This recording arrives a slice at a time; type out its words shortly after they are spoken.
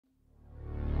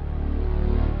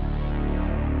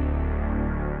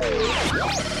You're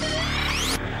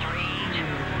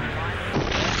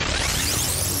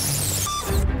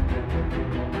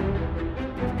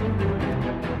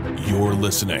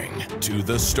listening to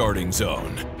The Starting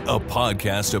Zone, a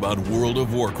podcast about World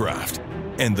of Warcraft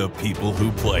and the people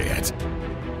who play it.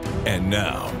 And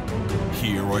now,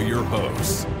 here are your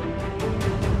hosts.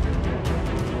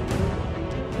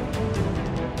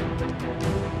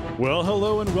 Well,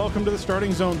 hello and welcome to The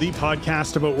Starting Zone, the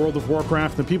podcast about World of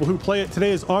Warcraft and the people who play it. Today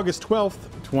is August 12th,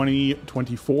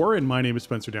 2024, and my name is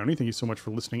Spencer Downey. Thank you so much for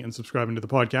listening and subscribing to the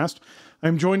podcast.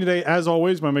 I'm joined today, as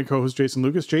always, by my co-host Jason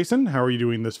Lucas. Jason, how are you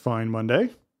doing this fine Monday?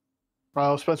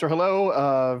 Spencer,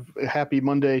 hello. Happy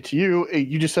Monday to you.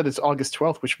 You just said it's August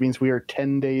 12th, which means we are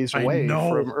 10 days away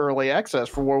from early access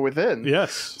for War Within.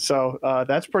 Yes. So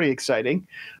that's pretty exciting.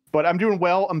 But I'm doing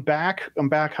well. I'm back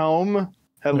home.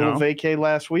 Had a little vacay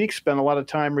last week. Spent a lot of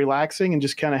time relaxing and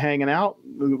just kind of hanging out.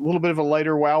 A little bit of a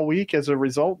lighter WoW week as a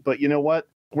result. But you know what?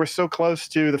 We're so close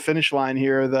to the finish line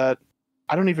here that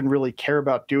I don't even really care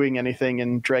about doing anything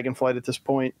in Dragonflight at this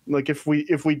point. Like if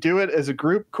we do it as a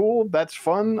group, cool, that's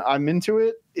fun. I'm into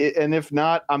it. And if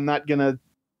not, I'm not going to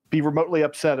be remotely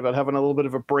upset about having a little bit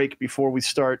of a break before we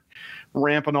start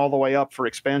ramping all the way up for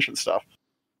expansion stuff.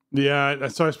 Yeah,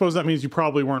 so I suppose that means you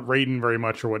probably weren't raiding very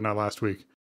much or whatnot last week.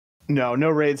 No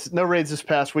raids this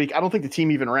past week. I don't think the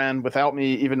team even ran without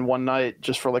me even one night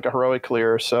just for like a heroic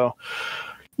clear. So,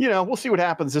 you know, we'll see what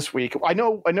happens this week. I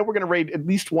know we're going to raid at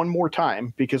least one more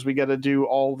time because we got to do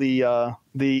all the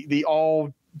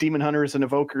all Demon Hunters and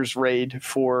Evokers raid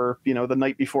for, you know, the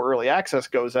night before early access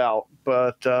goes out.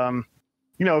 But,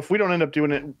 you know, if we don't end up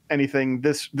doing anything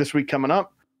this week coming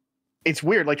up, it's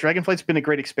weird. Like Dragonflight's been a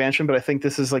great expansion, but I think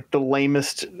this is like the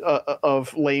lamest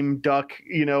of lame duck,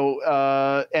 you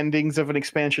know, endings of an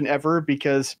expansion ever,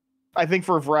 because I think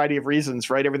for a variety of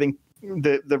reasons, right? Everything,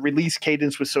 the release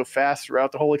cadence was so fast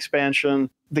throughout the whole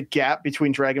expansion. The gap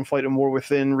between Dragonflight and War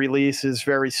Within release is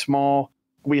very small.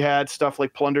 We had stuff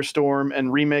like Plunderstorm and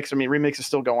Remix. I mean, Remix is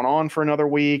still going on for another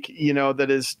week, you know, that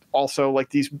is also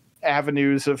like these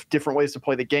avenues of different ways to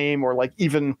play the game, or like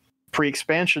even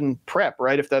pre-expansion prep,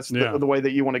 right? If that's the way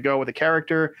that you want to go with a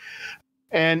character.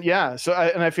 And yeah, so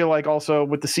I feel like also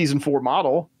with the season 4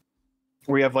 model,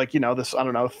 we have like, you know, this, I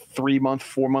don't know,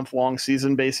 4-month long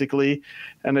season basically.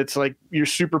 And it's like, you're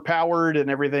super powered and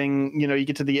everything, you know, you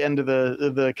get to the end of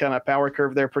the kind of power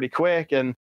curve there pretty quick.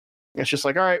 And it's just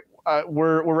like, all right,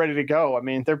 we're ready to go. I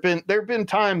mean, there've been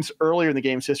times earlier in the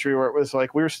game's history where it was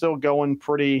like, we were still going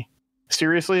pretty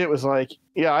seriously. It was like,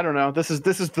 yeah, I don't know. This is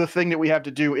the thing that we have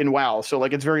to do in WoW. So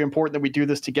like, it's very important that we do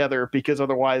this together because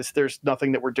otherwise there's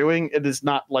nothing that we're doing. It is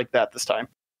not like that this time.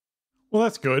 Well,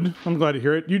 that's good. I'm glad to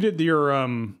hear it. You did your,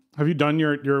 have you done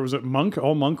your was it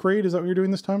all monk raid? Is that what you're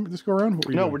doing this time, this go around?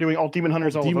 No, we're doing all Demon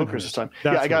Hunters, all Evokers this time.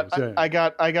 Yeah, I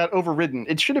got overridden.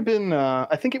 It should have been,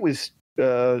 I think it was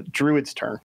Druid's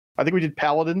turn. I think we did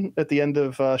Paladin at the end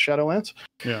of Shadowlands.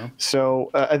 Yeah.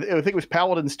 So I think it was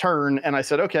Paladin's turn, and I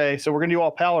said, okay, so we're going to do all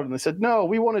Paladin. They said, no,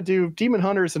 we want to do Demon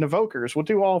Hunters and Evokers. We'll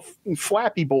do all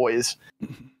Flappy Boys.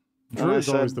 Druid's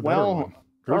always the better one.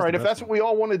 All right, if that's what we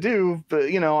all want to do,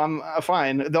 but, you know, I'm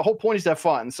fine. The whole point is to have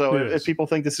fun. So if people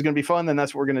think this is going to be fun, then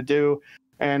that's what we're going to do.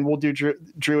 And we'll do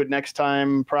Druid next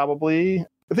time, probably.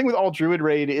 The thing with all Druid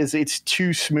raid is it's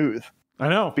too smooth. I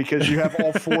know. Because you have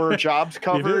all 4 jobs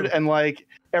covered, and like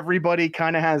everybody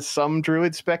kind of has some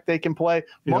Druid spec they can play.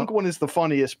 Monk one is the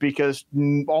funniest because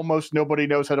almost nobody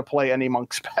knows how to play any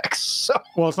Monk specs. So,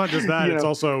 well, it's not just that; it's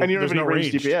also and you don't there's have any no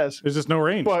range DPS. There's just no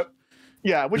range. But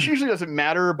yeah, which usually doesn't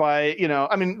matter. By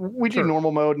I mean, we do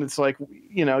normal mode, and it's like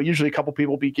usually a couple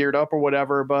people be geared up or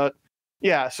whatever. But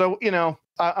yeah, so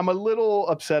I'm a little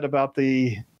upset about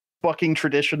the bucking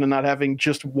tradition and not having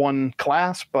just one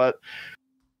class, but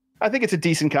I think it's a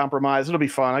decent compromise. It'll be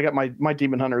fun. I got my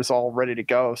Demon Hunters all ready to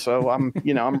go. So I'm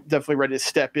definitely ready to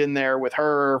step in there with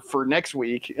her for next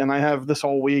week. And I have this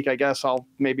whole week. I guess I'll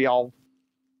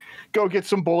go get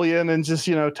some bullion and just,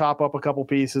 top up a couple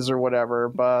pieces or whatever.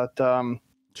 But,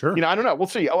 sure. I don't know. We'll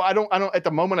see. I don't at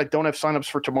the moment, I don't have signups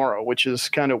for tomorrow, which is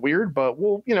kind of weird, but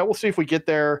we'll see if we get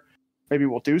there. Maybe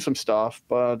we'll do some stuff,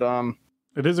 but,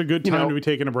 it is a good time to be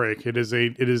taking a break. It is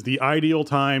the ideal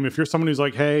time. If you're someone who's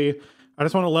like, hey, I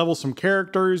just want to level some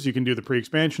characters, you can do the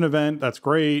pre-expansion event. That's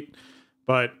great.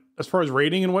 But as far as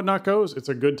raiding and whatnot goes, it's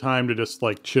a good time to just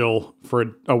like chill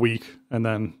for a week and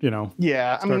then,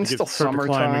 yeah, I mean, it's still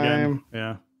summertime.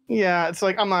 Yeah. Yeah. It's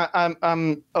like,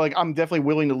 I'm definitely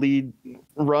willing to lead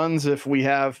runs if we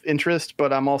have interest,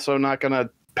 but I'm also not going to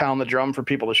pound the drum for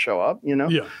people to show up,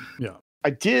 Yeah. Yeah. I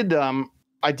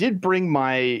did bring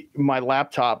my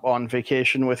laptop on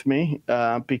vacation with me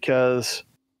because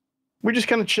we're just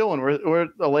kind of chilling. We're at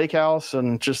a lake house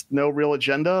and just no real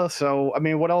agenda. So, I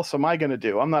mean, what else am I going to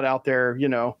do? I'm not out there,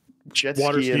 jet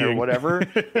skiing or whatever.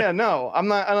 Yeah, no, I'm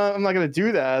not going to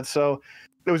do that. So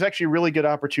it was actually a really good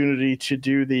opportunity to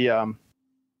do the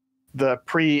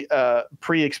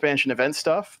pre-expansion event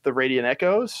stuff, the Radiant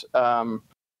Echoes.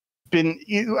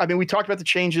 We talked about the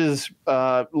changes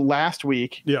last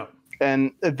week. Yeah.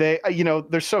 And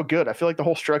they're so good. I feel like the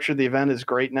whole structure of the event is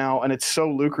great now, and it's so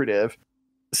lucrative.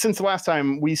 Since the last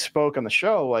time we spoke on the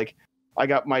show, like I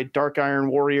got my Dark Iron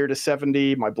Warrior to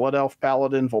 70, my Blood Elf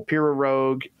Paladin, Volpira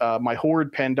Rogue, my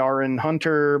Horde Pandaren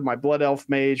Hunter, my Blood Elf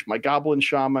Mage, my Goblin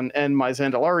Shaman, and my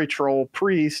Zandalari Troll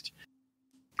Priest,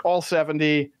 all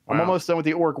 70. Wow. I'm almost done with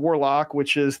the Orc Warlock,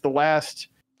 which is the last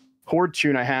Horde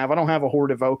tune I have. I don't have a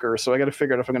Horde Evoker, so I got to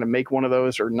figure out if I'm going to make one of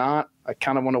those or not. I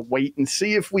kind of want to wait and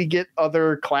see if we get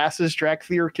other classes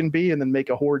Drakthir can be, and then make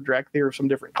a Horde Drakthir of some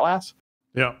different class.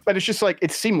 Yeah. But it's just like,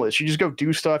 it's seamless. You just go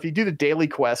do stuff. You do the daily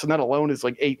quest, and that alone is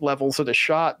like 8 levels at a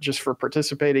shot just for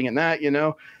participating in that,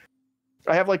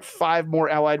 I have like 5 more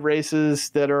allied races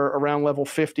that are around level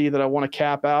 50 that I want to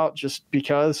cap out, just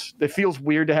because it feels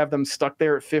weird to have them stuck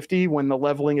there at 50 when the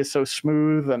leveling is so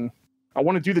smooth. And I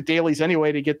want to do the dailies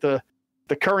anyway to get the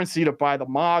currency to buy the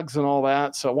Moggs and all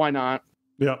that. So why not?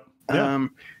 Yeah.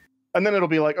 And then it'll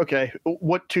be like, okay,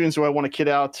 what tunes do I want to kit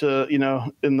out to,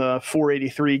 in the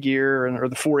 483 gear or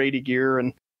the 480 gear,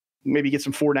 and maybe get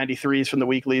some 493s from the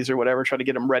weeklies or whatever, try to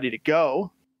get them ready to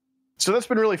go. So that's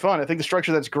been really fun. I think the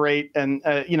structure, that's great. And,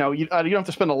 you don't have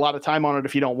to spend a lot of time on it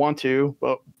if you don't want to,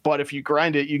 but if you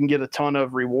grind it, you can get a ton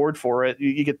of reward for it.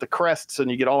 You get the crests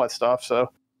and you get all that stuff.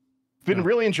 So been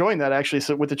really enjoying that, actually.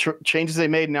 So with the changes they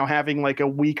made, now having like a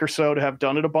week or so to have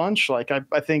done it a bunch, like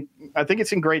I think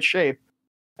it's in great shape.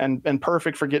 And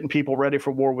perfect for getting people ready for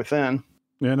War Within.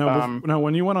 Yeah. Now,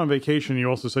 when you went on vacation, you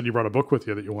also said you brought a book with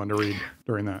you that you wanted to read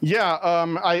during that. Yeah.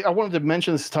 I wanted to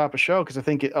mention this top of show because I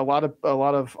think a lot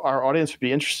of our audience would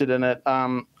be interested in it.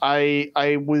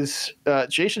 I was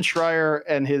Jason Schreier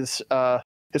and his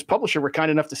publisher were kind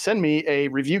enough to send me a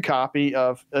review copy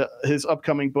of his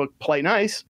upcoming book, Play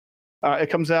Nice.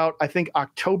 It comes out, I think,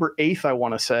 October 8th, I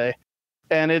want to say.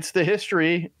 And it's the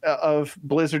history of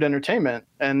Blizzard Entertainment,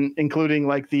 and including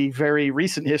like the very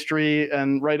recent history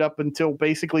and right up until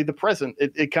basically the present.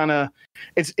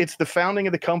 It's the founding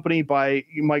of the company by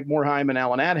Mike Morhaime and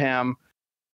Alan Adham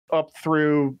up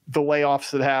through the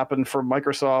layoffs that happened for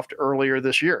Microsoft earlier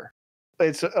this year.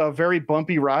 It's a very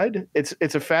bumpy ride. It's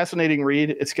a fascinating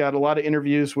read. It's got a lot of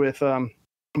interviews with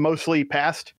mostly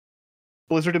past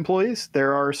Blizzard employees.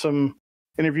 There are some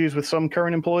interviews with some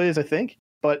current employees, I think,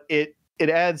 but it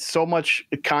adds so much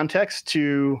context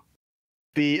to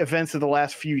the events of the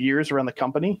last few years around the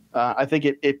company. I think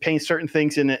it paints certain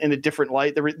things in a different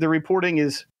light. The reporting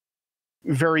is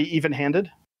very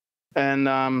even-handed. And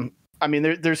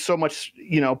there's so much,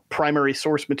 primary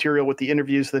source material with the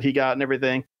interviews that he got and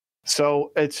everything.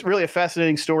 So it's really a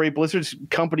fascinating story. Blizzard's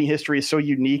company history is so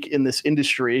unique in this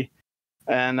industry.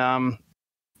 And,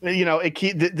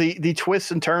 the twists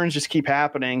and turns just keep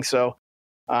happening. So,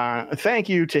 thank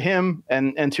you to him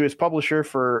and to his publisher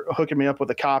for hooking me up with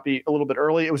a copy a little bit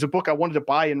early. It was a book I wanted to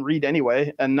buy and read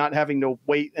anyway, and not having to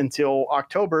wait until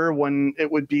October when it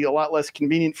would be a lot less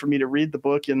convenient for me to read the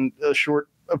book in a short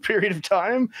period of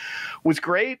time was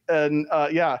great. And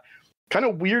kind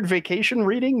of weird vacation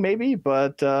reading maybe,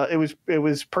 but it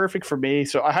was perfect for me.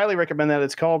 So I highly recommend that.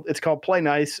 It's called Play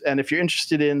Nice. And if you're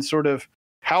interested in sort of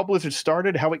how Blizzard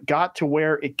started, how it got to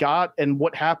where it got, and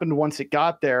what happened once it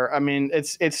got there. I mean,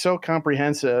 it's so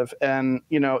comprehensive, and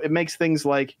it makes things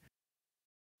like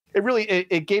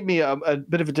it gave me a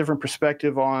bit of a different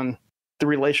perspective on the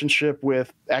relationship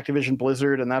with Activision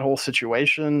Blizzard and that whole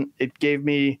situation. It gave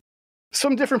me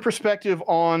some different perspective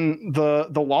on the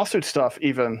lawsuit stuff,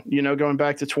 even going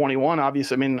back to 21.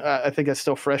 Obviously, I mean, I think that's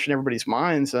still fresh in everybody's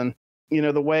minds, and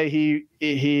the way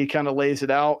he kind of lays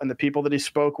it out and the people that he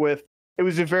spoke with. It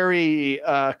was a very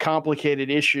complicated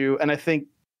issue, and I think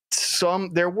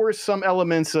there were some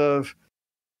elements of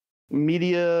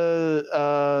media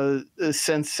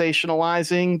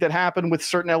sensationalizing that happened with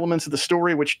certain elements of the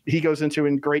story, which he goes into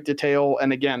in great detail,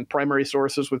 and again, primary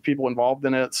sources with people involved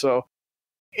in it. So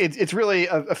it's really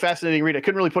a fascinating read. I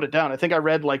couldn't really put it down. I think I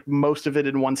read like most of it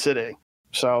in one sitting.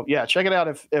 So yeah, check it out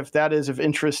if that is of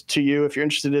interest to you. If you're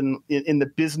interested in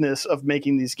the business of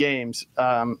making these games,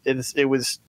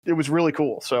 it was really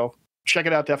cool. So check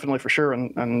it out definitely for sure.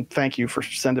 And thank you for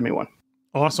sending me one.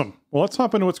 Awesome. Well, let's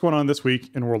hop into what's going on this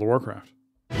week in World of Warcraft.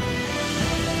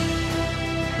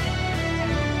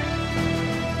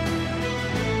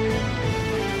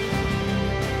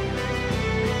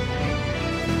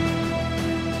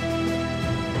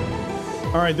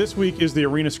 All right, this week is the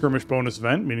Arena Skirmish bonus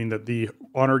event, meaning that the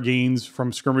honor gains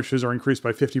from skirmishes are increased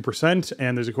by 50%,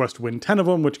 and there's a quest to win 10 of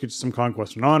them, which gets you some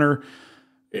conquest and honor.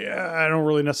 Yeah, I don't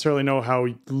really necessarily know how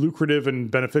lucrative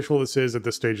and beneficial this is at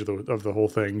this stage of the whole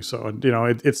thing. So,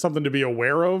 it's something to be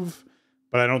aware of,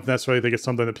 but I don't necessarily think it's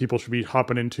something that people should be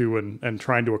hopping into and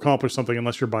trying to accomplish something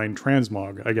unless you're buying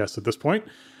transmog, I guess, at this point.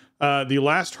 The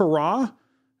last hurrah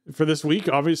for this week,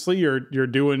 obviously, you're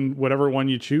doing whatever one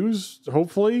you choose,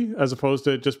 hopefully, as opposed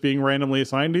to just being randomly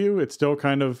assigned to you. It's still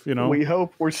kind of, We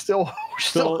hope we're still hoping.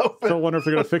 Still wonder if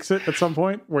they're going to fix it at some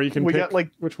point where you can pick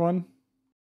which one.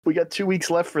 We got 2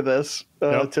 weeks left for this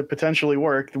to potentially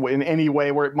work in any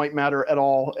way where it might matter at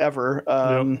all ever.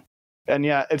 And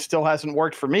yeah, it still hasn't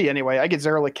worked for me anyway. I get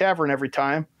Zeralik Cavern every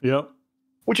time. Yep.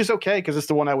 Which is okay because it's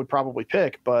the one I would probably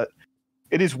pick, but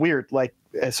it is weird. Like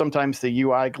sometimes the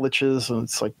UI glitches and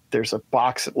it's like there's a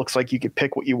box that looks like you could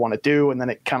pick what you want to do and then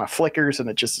it kind of flickers and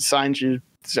it just assigns you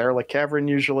Zeralik Cavern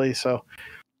usually. So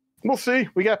we'll see.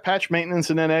 We got patch maintenance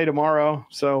in NA tomorrow.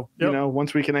 So,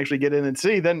 once we can actually get in and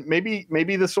see, then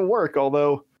maybe this will work.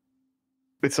 Although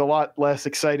it's a lot less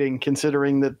exciting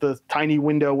considering that the tiny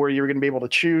window where you're going to be able to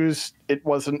choose, it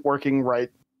wasn't working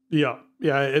right. Yeah.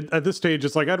 At this stage,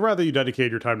 it's like, I'd rather you dedicate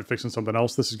your time to fixing something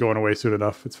else. This is going away soon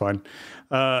enough. It's fine.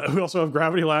 We also have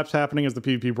Gravity Lapse happening as the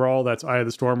PvP Brawl. That's Eye of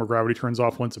the Storm, where gravity turns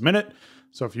off once a minute.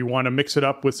 So if you want to mix it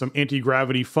up with some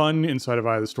anti-gravity fun inside of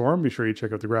Eye of the Storm, be sure you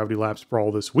check out the Gravity Lapse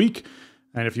Brawl this week.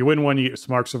 And if you win one, you get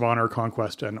some Marks of Honor,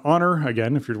 Conquest, and Honor.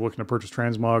 Again, if you're looking to purchase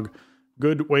Transmog,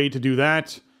 good way to do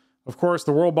that. Of course,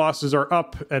 the world bosses are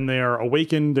up and they are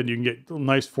awakened, and you can get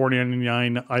nice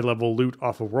 499 eye level loot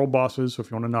off of world bosses. So if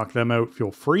you want to knock them out,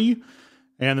 feel free.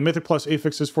 And the Mythic Plus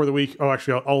affixes for the week. Oh,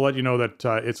 actually, I'll let you know that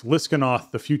it's Liskanoth,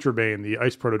 the Future Bane, the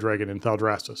Ice Proto Dragon in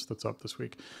Thaldraszus that's up this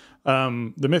week.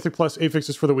 The Mythic Plus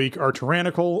affixes for the week are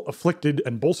Tyrannical, Afflicted,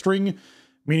 and Bolstering,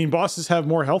 meaning bosses have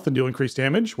more health and deal increased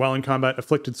damage. While in combat,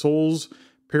 afflicted souls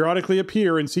periodically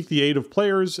appear and seek the aid of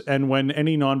players, and when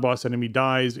any non-boss enemy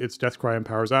dies, its death cry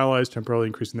empowers allies, temporarily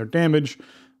increasing their damage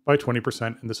by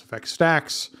 20%, and this effect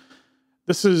stacks.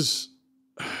 This is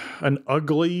an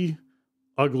ugly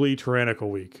tyrannical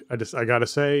week. I gotta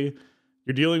say,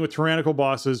 you're dealing with tyrannical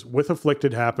bosses with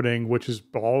afflicted happening, which is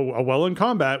all well in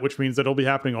combat, which means that it'll be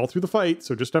happening all through the fight.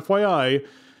 So just FYI,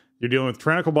 you're dealing with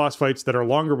tyrannical boss fights that are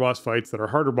longer boss fights, that are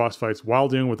harder boss fights while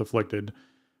dealing with afflicted.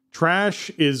 Trash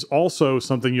is also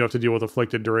something you have to deal with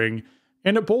afflicted during,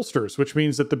 and it bolsters, which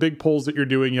means that the big pulls that you're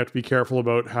doing, you have to be careful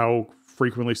about how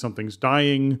frequently something's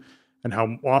dying and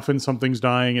how often something's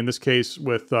dying. In this case,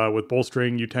 with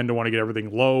bolstering, you tend to want to get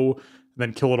everything low and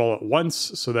then kill it all at once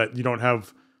so that you don't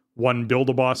have one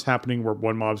build-a-boss happening where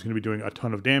one mob's going to be doing a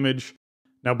ton of damage.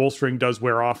 Now, bolstering does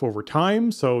wear off over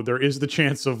time, so there is the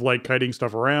chance of kiting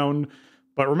stuff around.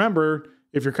 But remember,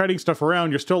 if you're kiting stuff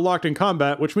around, you're still locked in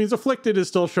combat, which means afflicted is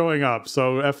still showing up.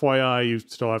 So FYI, you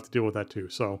still have to deal with that too.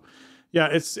 So yeah,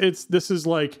 this is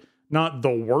not the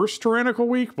worst tyrannical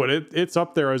week, but it's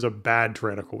up there as a bad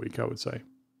tyrannical week, I would say.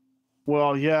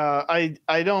 Well, yeah,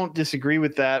 I don't disagree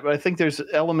with that, but I think there's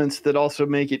elements that also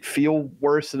make it feel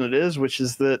worse than it is, which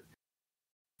is that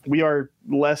we are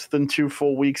less than 2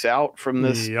 full weeks out from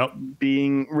this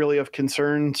being really of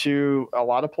concern to a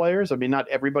lot of players. I mean, not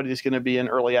everybody's going to be in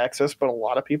early access, but a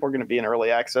lot of people are going to be in early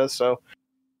access. So,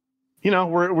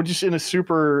 we're just in a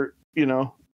super,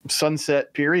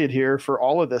 sunset period here for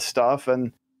all of this stuff.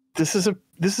 And this is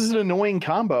an annoying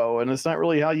combo, and it's not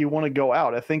really how you want to go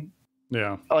out. I think,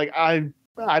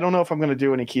 I don't know if I'm going to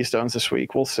do any Keystones this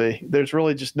week. We'll see. There's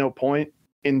really just no point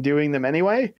in doing them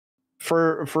anyway.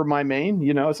 For my main,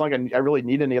 it's not like I really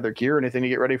need any other gear or anything to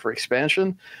get ready for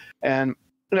expansion. And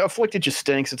Afflicted just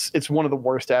stinks. It's one of the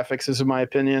worst affixes in my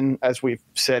opinion, as we've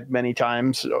said many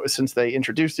times since they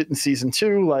introduced it in season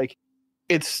 2.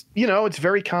 It's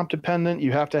very comp dependent.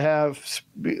 You have to have,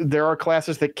 there are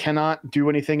classes that cannot do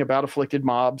anything about afflicted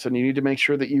mobs, and you need to make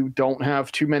sure that you don't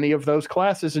have too many of those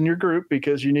classes in your group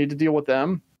because you need to deal with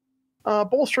them.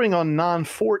 Bolstering on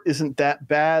non-fort isn't that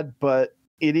bad, but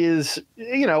it is,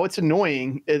 it's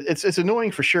annoying. It's annoying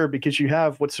for sure because you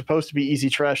have what's supposed to be easy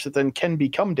trash that then can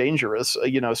become dangerous,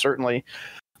 certainly.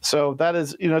 So that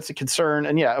is, it's a concern.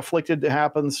 And yeah, afflicted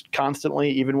happens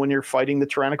constantly, even when you're fighting the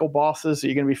tyrannical bosses.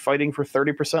 You're going to be fighting for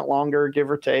 30% longer,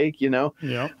 give or take,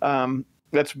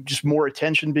 That's just more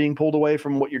attention being pulled away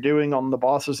from what you're doing on the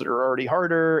bosses that are already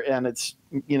harder. And it's,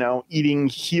 eating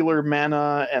healer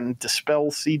mana and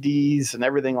dispel CDs and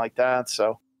everything like that.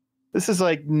 So this is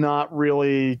not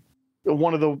really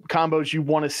one of the combos you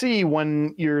want to see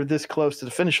when you're this close to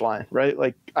the finish line, right?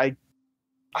 I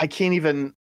can't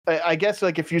even, I guess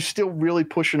if you're still really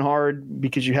pushing hard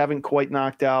because you haven't quite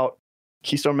knocked out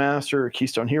Keystone Master or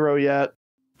Keystone Hero yet,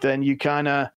 then you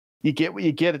get what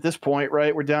you get at this point,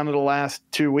 right? We're down to the last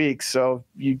 2 weeks, so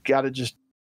you got to just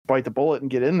bite the bullet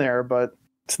and get in there. But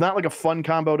it's not like a fun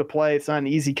combo to play. It's not an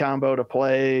easy combo to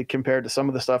play compared to some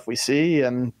of the stuff we see.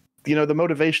 And, the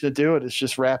motivation to do it is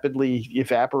just rapidly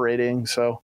evaporating.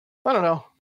 So I don't know.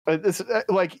 It's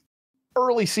like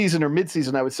early season or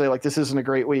mid-season, I would say, like, this isn't a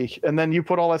great week. And then you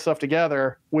put all that stuff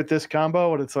together with this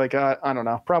combo, and it's like, I don't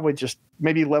know, probably just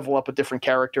maybe level up a different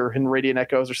character in Radiant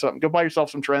Echoes or something. Go buy yourself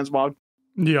some transmog.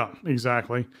 Yeah,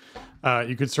 exactly.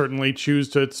 You could certainly choose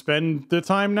to spend the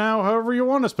time now however you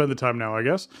want to spend the time now, I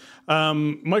guess.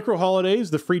 Micro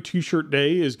holidays, the free t-shirt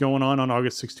day is going on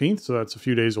August 16th, so that's a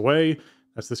few days away.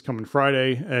 That's this coming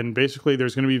Friday. And basically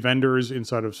there's going to be vendors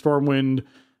inside of Stormwind,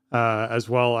 as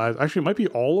well as, actually it might be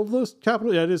all of the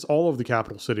capital. Yeah, it is all of the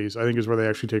capital cities, I think, is where they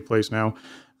actually take place now,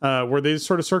 where they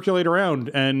sort of circulate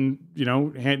around and,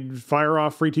 fire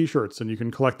off free t-shirts, and you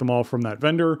can collect them all from that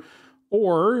vendor.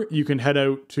 Or you can head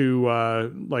out to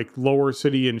like Lower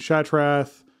City in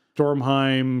Shatrath,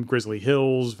 Stormheim, Grizzly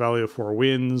Hills, Valley of Four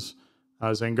Winds,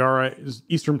 Zangara,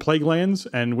 Eastern Plaguelands,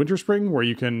 and Winterspring, where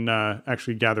you can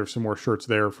actually gather some more shirts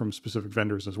there from specific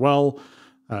vendors as well.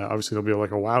 Obviously, there'll be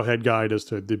like a Wowhead guide as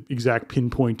to the exact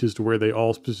pinpoint as to where they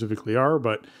all specifically are.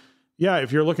 But yeah,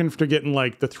 if you're looking to get in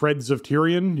like the Threads of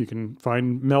Tyrion, you can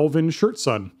find Melvin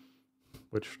Shirtsun,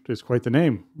 which is quite the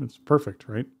name. It's perfect,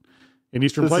 right? In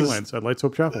Eastern Plaguelands at Lights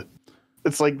Hope Chapel.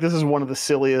 It's like, this is one of the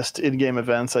silliest in-game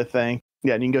events, I think.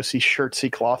 Yeah, and you can go see Shirtsy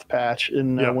Cloth Patch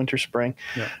in Winterspring.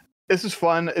 Yeah. This is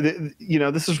fun.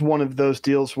 This is one of those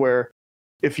deals where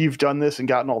if you've done this and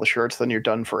gotten all the shirts, then you're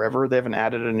done forever. They haven't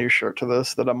added a new shirt to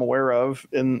this that I'm aware of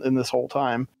in this whole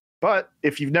time. But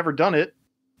if you've never done it,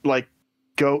 like,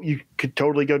 you could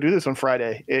totally go do this on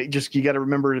Friday. You got to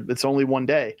remember it's only one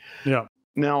day. Yeah.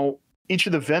 Now, each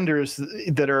of the vendors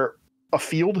that are a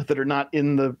field that are not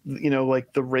in the,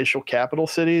 like the racial capital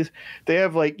cities, they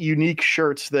have like unique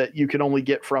shirts that you can only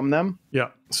get from them. Yeah.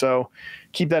 So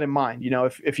keep that in mind.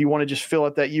 If you want to just fill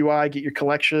out that UI, get your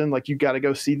collection, like, you got to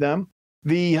go see them.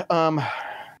 The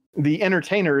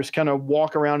entertainers kind of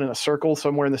walk around in a circle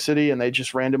somewhere in the city, and they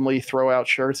just randomly throw out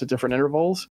shirts at different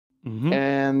intervals. Mm-hmm.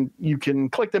 And you can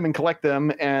click them and collect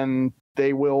them, and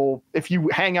they will, if you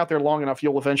hang out there long enough,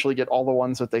 you'll eventually get all the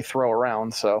ones that they throw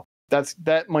around. So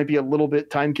that might be a little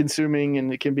bit time consuming,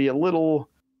 and it can be a little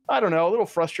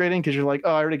frustrating, because you're like,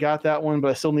 oh, I already got that one, but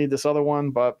I still need this other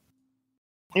one. But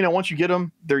once you get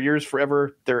them, they're yours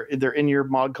forever. They're in your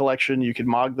Mog collection. You can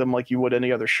Mog them like you would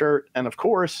any other shirt. And of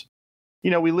course,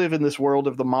 we live in this world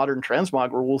of the modern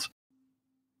transmog rules.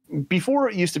 Before,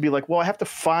 it used to be like, well, I have to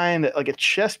find like a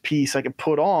chest piece I can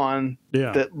put on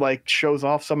that like shows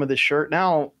off some of this shirt.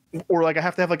 Now, or like I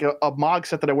have to have like a Mog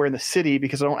set that I wear in the city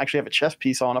because I don't actually have a chest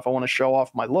piece on if I want to show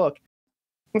off my look. I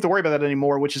don't have to worry about that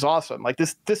anymore, which is awesome. Like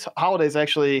this holiday is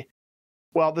actually,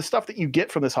 well, the stuff that you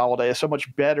get from this holiday is so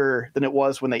much better than it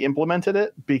was when they implemented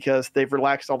it, because they've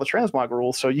relaxed all the transmog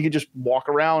rules. So you can just walk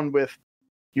around with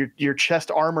your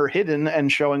chest armor hidden and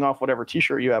showing off whatever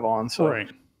t-shirt you have on. So, right.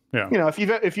 Yeah.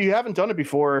 If you haven't done it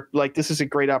before, like, this is a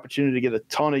great opportunity to get a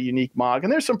ton of unique Mog,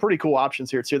 and there's some pretty cool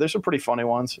options here too. There's some pretty funny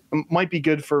ones. It might be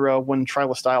good for when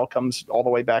Trial of Style comes all the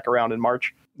way back around in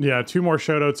March. Yeah, two more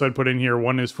shout outs I'd put in here.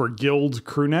 One is for Guild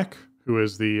Crewneck, who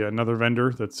is the another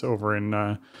vendor that's over in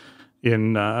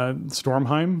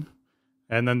Stormheim,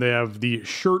 and then they have the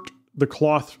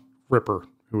Cloth Ripper,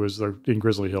 who is in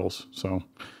Grizzly Hills. So,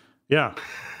 yeah.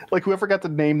 Like, whoever got to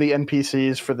name the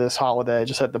NPCs for this holiday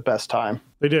just had the best time.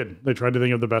 They did. They tried to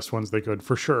think of the best ones they could,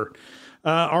 for sure.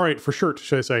 All right, for sure,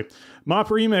 should I say. MoP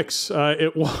Remix,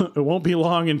 it won't be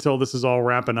long until this is all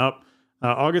wrapping up.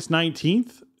 August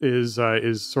 19th is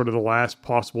sort of the last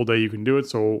possible day you can do it.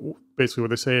 So basically what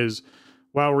they say is,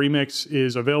 WoW Remix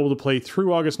is available to play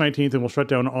through August 19th and will shut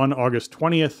down on August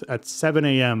 20th at 7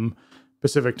 a.m.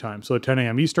 Pacific time. So at 10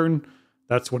 a.m. Eastern,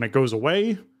 that's when it goes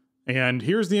away. And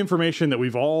here's the information that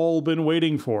we've all been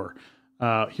waiting for.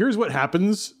 Here's what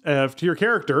happens to your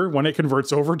character when it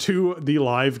converts over to the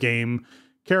live game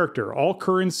character. All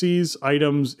currencies,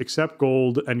 items, except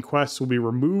gold, and quests will be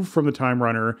removed from the time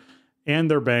runner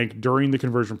and their bank during the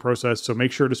conversion process. So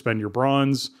make sure to spend your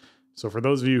bronze. So for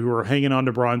those of you who are hanging on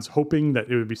to bronze, hoping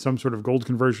that it would be some sort of gold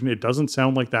conversion, it doesn't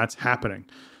sound like that's happening.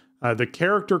 The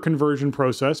character conversion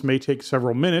process may take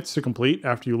several minutes to complete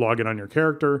after you log in on your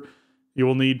character. You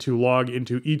will need to log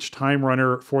into each time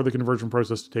runner for the conversion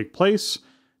process to take place.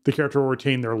 The character will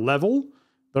retain their level.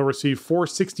 They'll receive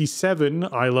 467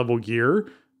 eye level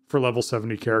gear for level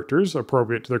 70 characters,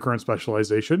 appropriate to their current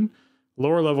specialization.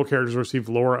 Lower level characters receive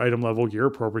lower item level gear,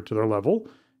 appropriate to their level.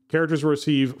 Characters will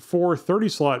receive 4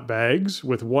 30-slot bags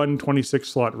with 1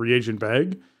 26-slot reagent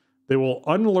bag. They will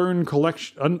unlearned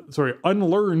collection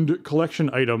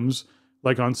items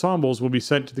like ensembles will be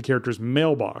sent to the character's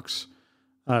mailbox.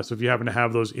 So if you happen to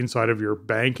have those inside of your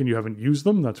bank and you haven't used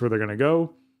them, that's where they're going to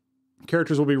go.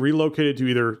 Characters will be relocated to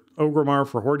either Orgrimmar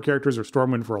for Horde characters or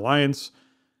Stormwind for Alliance.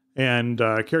 And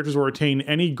characters will retain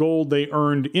any gold they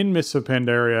earned in Mists of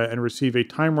Pandaria and receive a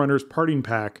Time Runner's Parting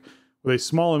Pack with a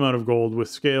small amount of gold with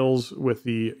scales with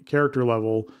the character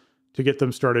level to get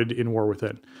them started in War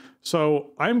Within.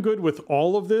 So I'm good with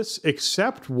all of this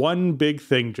except one big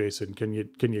thing, Jason. Can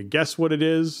you guess what it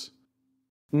is?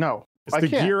 No. It's the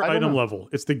gear item level.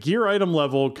 It's the gear item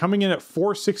level coming in at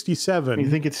 467. You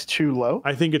think it's too low?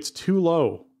 I think it's too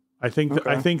low. I think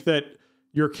that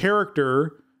your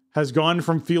character has gone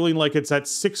from feeling like it's at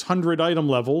 600 item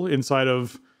level inside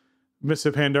of Mists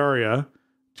of Pandaria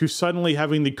to suddenly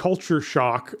having the culture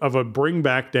shock of a bring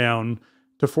back down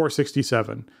to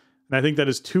 467. And I think that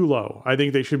is too low. I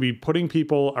think they should be putting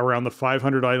people around the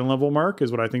 500 item level mark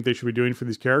is what I think they should be doing for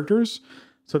these characters,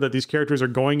 so that these characters are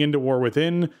going into War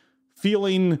Within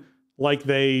feeling like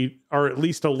they are at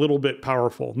least a little bit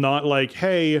powerful. Not like,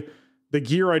 hey, the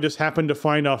gear I just happened to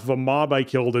find off of a mob I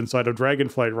killed inside of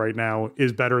Dragonflight right now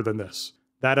is better than this.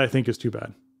 That I think is too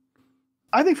bad.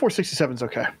 I think 467 is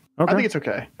okay. I think it's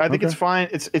okay. I think it's fine.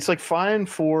 It's like fine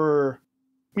for,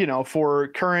 for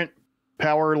current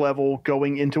power level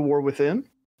going into War Within.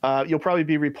 You'll probably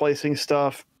be replacing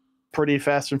stuff pretty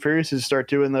fast and furious as you start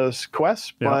doing those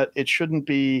quests, but it shouldn't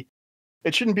be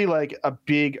like a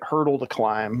big hurdle to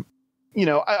climb.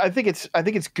 I think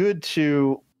it's good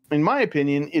to, in my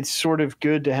opinion, it's sort of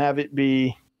good to have it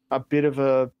be a bit of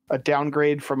a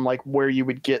downgrade from like where you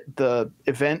would get the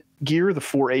event gear, the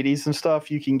 480s and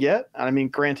stuff you can get. And I mean,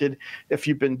 granted, if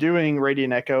you've been doing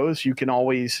Radiant Echoes, you can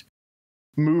always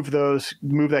move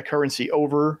that currency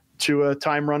over to a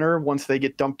Time Runner once they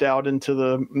get dumped out into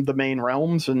the main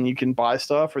realms, and you can buy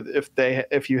stuff. Or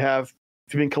if you've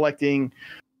been collecting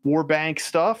Warbank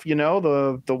stuff,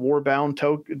 the Warbound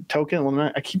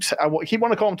token. I keep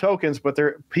wanting to call them tokens, but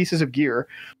they're pieces of gear.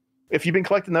 If you've been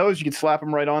collecting those, you can slap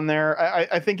them right on there.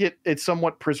 I think it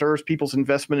somewhat preserves people's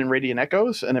investment in Radiant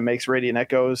Echoes, and it makes Radiant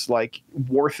Echoes like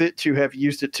worth it to have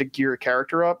used it to gear a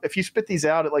character up. If you spit these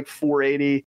out at like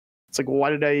 480, it's like, why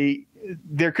did I?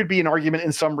 There could be an argument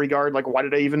in some regard, like, why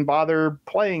did I even bother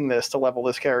playing this to level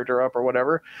this character up or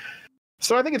whatever?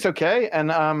 So I think it's okay,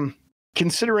 and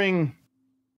considering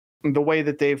the way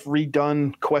that they've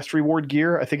redone quest reward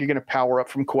gear, I think you're going to power up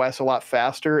from quests a lot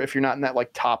faster if you're not in that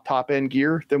like top end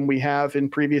gear than we have in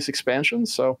previous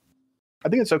expansions. So I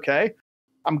think it's okay.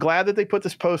 I'm glad that they put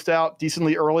this post out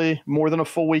decently early, more than a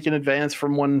full week in advance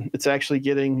from when it's actually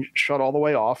getting shut all the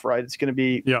way off, right? It's going to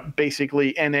be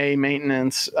basically NA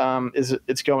maintenance.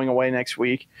 It's going away next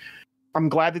week. I'm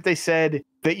glad that they said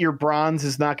that your bronze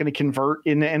is not going to convert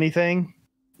into anything.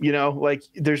 Like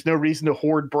there's no reason to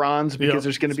hoard bronze because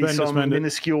there's going to be some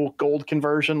minuscule gold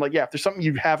conversion. Like, if there's something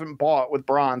you haven't bought with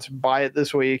bronze, buy it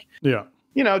this week. Yeah.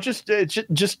 Just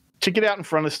to get out in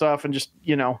front of stuff and just,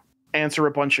 answer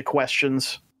a bunch of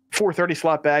questions. 4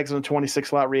 30-slot bags and a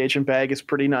 26-slot reagent bag is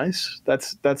pretty nice.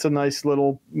 That's a nice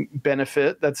little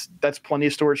benefit. That's plenty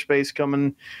of storage space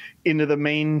coming into the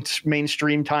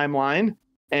mainstream timeline.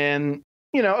 And,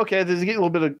 there's a little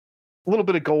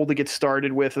bit of gold to get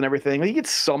started with and everything. You get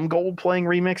some gold playing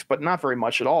Remix, but not very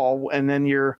much at all. And then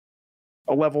you're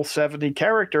a level 70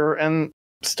 character and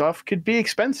stuff could be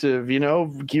expensive,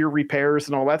 gear repairs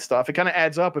and all that stuff. It kind of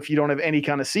adds up if you don't have any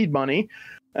kind of seed money,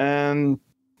 and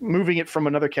moving it from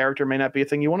another character may not be a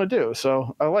thing you want to do.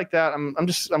 So I like that.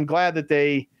 I'm glad that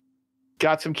they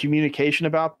got some communication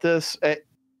about this.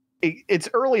 It's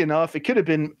early enough. It could have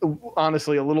been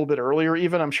honestly a little bit earlier.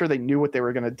 Even I'm sure they knew what they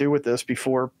were going to do with this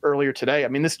before earlier today. I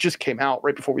mean, this just came out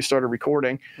right before we started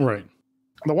recording. Right.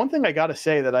 The one thing I got to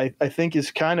say that I think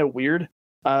is kind of weird.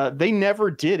 They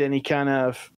never did any kind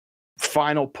of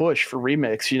final push for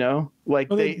Remix, like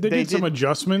they did some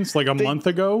adjustments like a month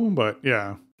ago, but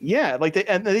like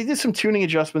they did some tuning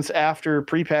adjustments after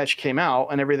pre-patch came out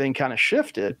and everything kind of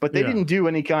shifted, but they didn't do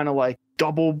any kind of like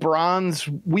double bronze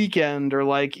weekend or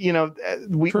like,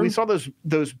 we saw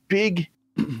those big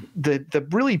the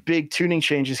really big tuning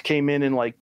changes came in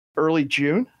like early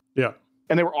June,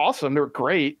 and they were awesome. They were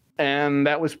great. And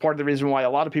that was part of the reason why a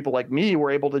lot of people like me were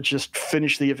able to just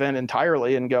finish the event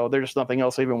entirely and go, there's nothing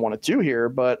else I even want to do here.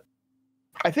 But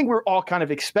I think we're all kind of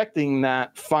expecting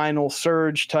that final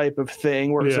surge type of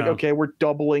thing where it's like, okay, we're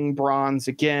doubling bronze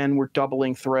again. We're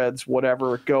doubling threads,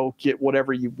 whatever. Go get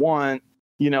whatever you want.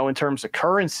 in terms of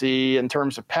currency, in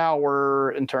terms of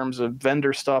power, in terms of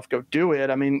vendor stuff, go do it.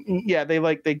 I mean, yeah, they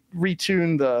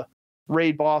retuned the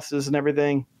raid bosses and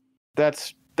everything.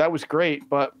 That was great.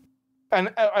 But,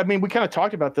 and I mean, we kind of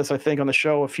talked about this, I think, on the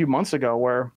show a few months ago,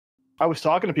 where I was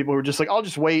talking to people who were just like, I'll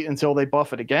just wait until they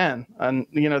buff it again. And,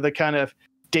 the kind of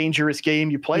dangerous game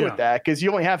you play with that, because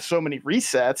you only have so many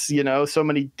resets, so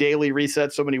many daily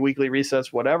resets, so many weekly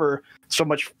resets, whatever, so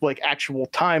much like actual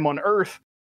time on Earth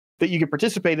that you can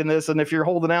participate in this. And if you're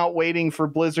holding out waiting for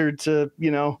Blizzard to,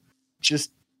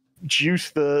 just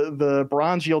juice the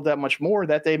bronze yield that much more,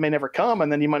 that day may never come,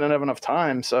 and then you might not have enough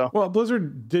time. So, well,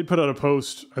 Blizzard did put out a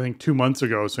post, I think 2 months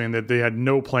ago, saying that they had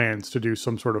no plans to do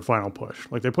some sort of final push.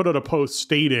 Like, they put out a post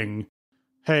stating,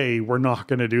 hey, we're not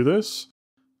going to do this.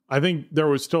 I think there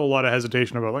was still a lot of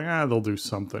hesitation about they'll do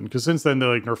something, because since then they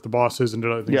nerfed the bosses and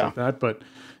did other things like that. But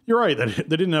you're right, that they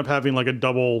didn't end up having a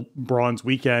double bronze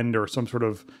weekend or some sort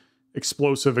of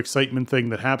explosive excitement thing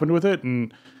that happened with it.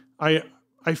 And I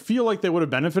feel like they would have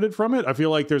benefited from it. I feel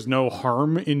like there's no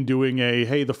harm in doing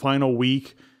hey, the final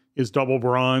week is double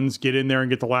bronze, get in there and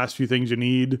get the last few things you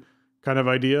need kind of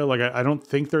idea. I don't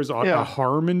think there's a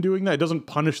harm in doing that. It doesn't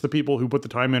punish the people who put the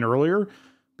time in earlier,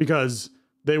 because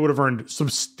they would have earned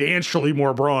substantially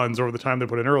more bronze over the time they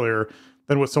put in earlier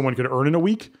than what someone could earn in a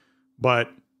week.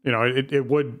 But, it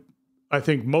would, I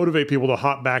think, motivate people to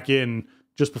hop back in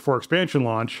just before expansion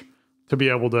launch to be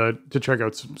able to check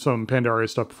out some Pandaria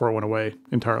stuff before it went away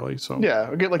entirely. So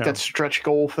yeah, get that stretch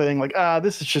goal thing.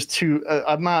 This is just too.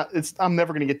 I'm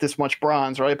never going to get this much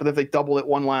bronze, right? But if they double it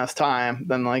one last time,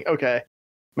 then okay,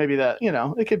 maybe that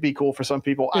it could be cool for some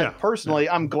people. Yeah.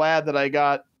 I'm glad that I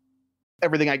got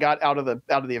everything I got out of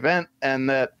the event, and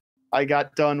that I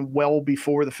got done well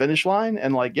before the finish line.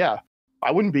 And I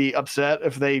wouldn't be upset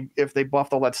if they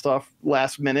buffed all that stuff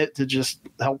last minute to just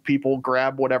help people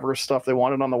grab whatever stuff they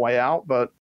wanted on the way out.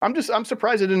 But I'm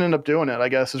surprised they didn't end up doing it, I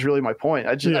guess, is really my point.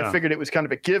 I figured it was kind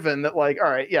of a given that all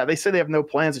right, yeah, they say they have no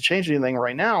plans to change anything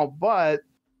right now, but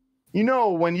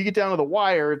when you get down to the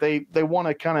wire, they want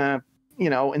to kind of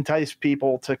entice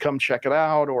people to come check it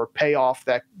out or pay off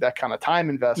that kind of time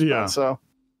investment. Yeah. So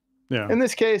in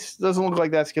this case, it doesn't look like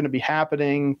that's going to be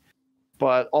happening.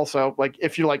 But also,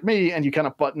 if you're like me and you kind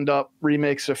of buttoned up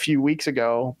Remix a few weeks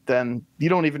ago, then you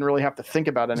don't even really have to think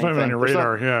about anything. It's not on your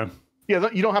radar, yeah,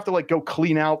 you don't have to go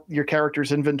clean out your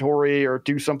character's inventory or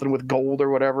do something with gold or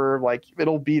whatever.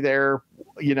 It'll be there,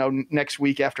 next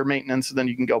week after maintenance, and then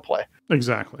you can go play.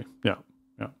 Exactly. Yeah.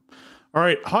 All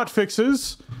right,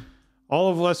 hotfixes.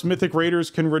 All of us Mythic Raiders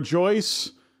can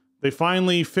rejoice. They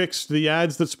finally fixed the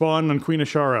ads that spawned on Queen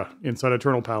Ashara inside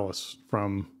Eternal Palace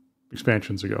from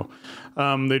expansions ago.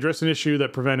 They addressed an issue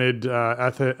that prevented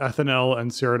Athenel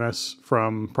and Cyranus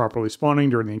from properly spawning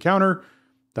during the encounter.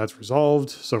 That's resolved.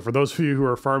 So for those of you who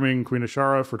are farming Queen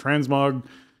Ashara for transmog,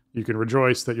 you can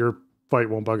rejoice that your fight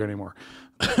won't bug anymore.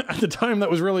 At the time, that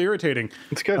was really irritating.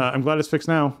 It's good. I'm glad it's fixed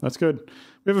now. That's good.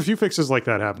 We have a few fixes like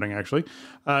that happening, actually.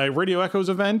 Radio Echoes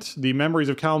event, the Memories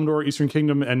of Kalimdor, Eastern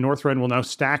Kingdom, and Northrend will now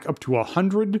stack up to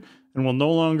 100 and will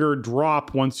no longer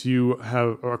drop once you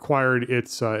have acquired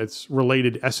its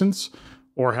related essence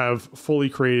or have fully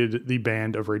created the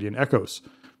Band of Radiant Echoes.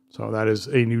 So that is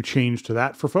a new change to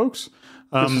that for folks.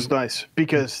 This is nice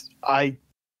because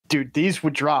these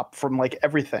would drop from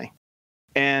everything.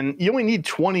 And you only need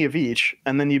 20 of each,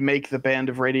 and then you make the Band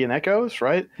of Radiant Echoes,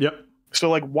 right? Yep.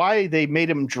 So why they made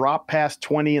them drop past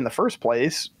 20 in the first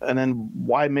place, and then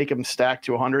why make them stack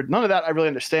to 100? None of that I really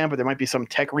understand, but there might be some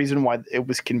tech reason why it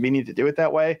was convenient to do it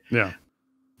that way. Yeah.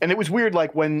 And it was weird,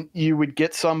 when you would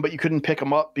get some, but you couldn't pick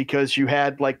them up because you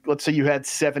had, let's say you had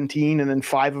 17 and then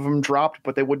 5 of them dropped,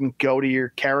 but they wouldn't go to your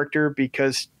character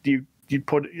because you'd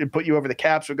put you over the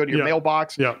cap, so go to your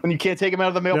mailbox. Yeah. When you can't take them out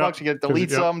of the mailbox, you get to delete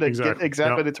some to get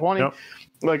exactly to 20. Yep.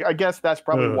 I guess that's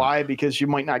probably why, because you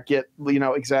might not get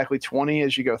exactly 20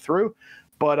 as you go through.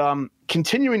 But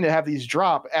continuing to have these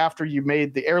drop after you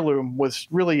made the heirloom was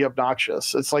really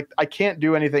obnoxious. It's I can't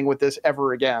do anything with this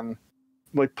ever again.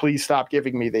 Please stop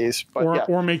giving me these. But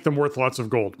or make them worth lots of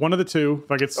gold. One of the two.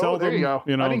 If I could sell them, I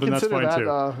didn't then that's fine too.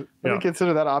 I didn't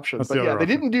consider that option. But they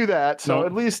didn't do that. So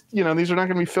at least, these are not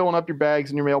going to be filling up your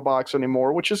bags in your mailbox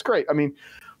anymore, which is great. I mean,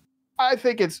 I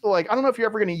think it's I don't know if you're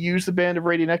ever going to use the Band of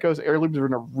Radiant Echoes. Heirlooms are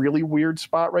in a really weird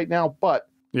spot right now, but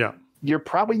you're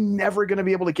probably never going to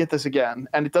be able to get this again.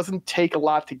 And it doesn't take a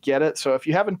lot to get it. So if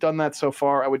you haven't done that so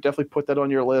far, I would definitely put that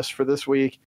on your list for this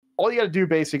week. All you got to do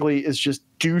basically is just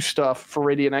do stuff for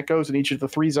Radiant Echoes in each of the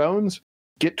 3 zones,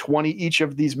 get 20 each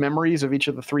of these memories of each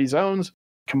of the 3 zones,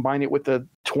 combine it with the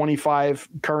 25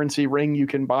 currency ring you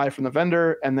can buy from the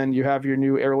vendor, and then you have your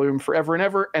new heirloom forever and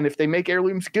ever. And if they make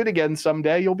heirlooms good again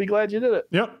someday, you'll be glad you did it.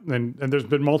 Yep, and there's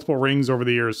been multiple rings over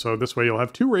the years, so this way you'll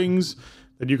have 2 rings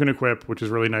that you can equip, which is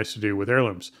really nice to do with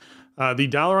heirlooms. The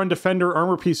Dalaran Defender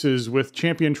armor pieces with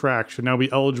champion track should now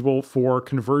be eligible for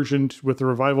conversion with the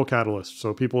Revival Catalyst.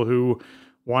 So people who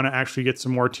want to actually get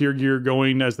some more tier gear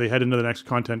going as they head into the next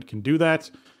content can do that.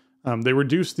 They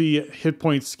reduced the hit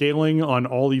point scaling on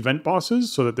all event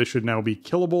bosses so that they should now be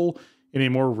killable in a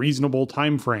more reasonable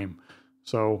time frame.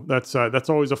 So that's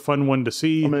always a fun one to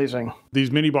see. Amazing.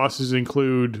 These mini bosses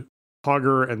include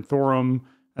Hogger and Thorum,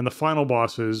 and the final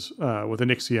bosses with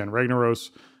Onyxia and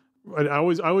Ragnaros. I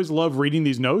always love reading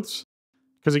these notes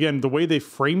because, again, the way they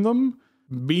frame them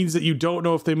means that you don't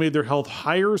know if they made their health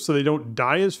higher so they don't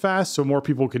die as fast so more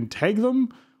people can tag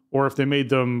them, or if they made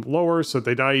them lower so that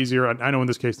they die easier. I know in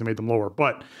this case they made them lower,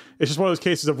 but it's just one of those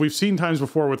cases of we've seen times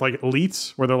before with like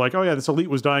elites where they're like, oh yeah, this elite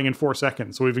was dying in 4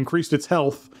 seconds. So we've increased its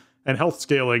health and health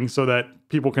scaling so that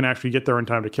people can actually get there in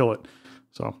time to kill it.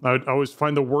 So I always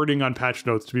find the wording on patch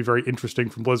notes to be very interesting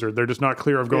from Blizzard. They're just not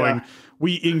clear of going,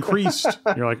 we increased.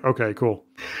 You're like, okay, cool.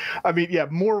 I mean, yeah,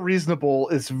 more reasonable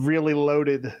is really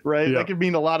loaded, right? Yeah. That could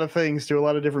mean a lot of things to a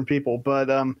lot of different people. But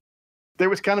there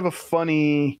was kind of a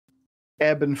funny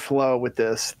ebb and flow with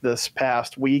this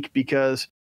past week, because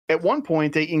at one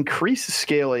point they increased the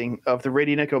scaling of the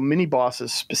Radiant Echo mini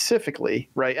bosses specifically,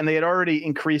 right? And they had already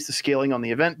increased the scaling on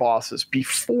the event bosses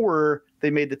before they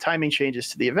made the timing changes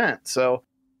to the event. So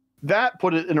that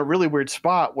put it in a really weird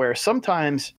spot where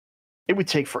sometimes it would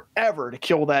take forever to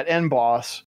kill that end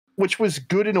boss, which was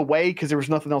good in a way because there was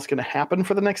nothing else going to happen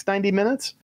for the next 90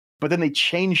 minutes. But then they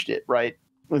changed it, right?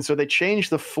 And so they changed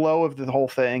the flow of the whole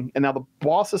thing. And now the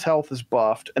boss's health is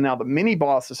buffed. And now the mini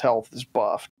boss's health is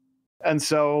buffed. And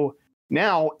so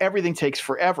now everything takes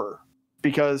forever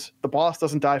because the boss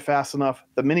doesn't die fast enough.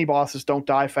 The mini bosses don't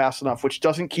die fast enough, which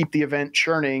doesn't keep the event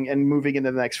churning and moving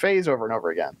into the next phase over and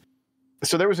over again.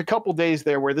 So there was a couple days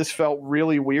there where this felt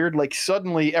really weird. Like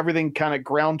suddenly everything kind of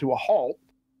ground to a halt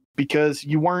because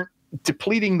you weren't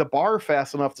depleting the bar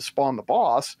fast enough to spawn the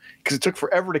boss because it took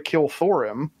forever to kill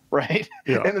Thorum, right?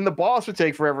 Yeah. And then the boss would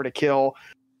take forever to kill.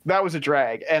 That was a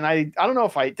drag. And I don't know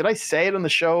if did I say it on the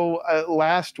show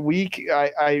last week?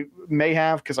 I may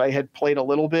have, because I had played a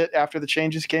little bit after the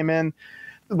changes came in.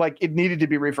 Like it needed to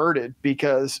be reverted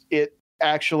because it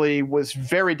actually was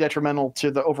very detrimental to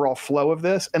the overall flow of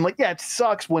this. And like, yeah, it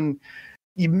sucks when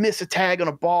you miss a tag on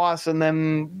a boss and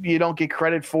then you don't get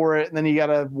credit for it and then you got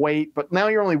to wait. But now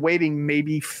you're only waiting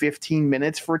maybe 15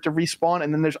 minutes for it to respawn.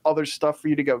 And then there's other stuff for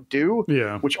you to go do,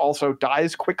 which also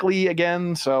dies quickly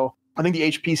again. So I think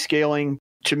the HP scaling,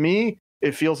 to me,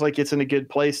 it feels like it's in a good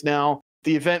place now.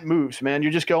 The event moves, man.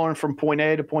 You're just going from point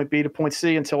A to point B to point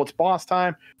C until it's boss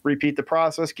time. Repeat the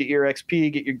process, get your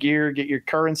XP, get your gear, get your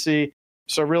currency.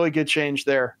 So really good change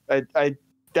there.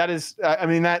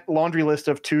 That laundry list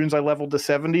of tunes I leveled to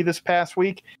 70 this past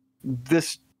week,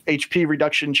 this HP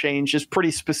reduction change is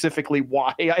pretty specifically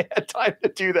why I had time to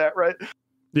do that, right?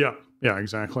 Yeah,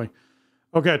 exactly.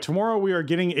 Okay, tomorrow we are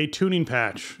getting a tuning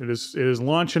patch. It is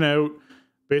launching out.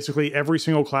 Basically, every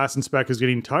single class and spec is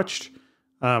getting touched.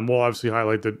 We'll obviously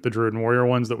highlight the Druid and Warrior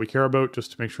ones that we care about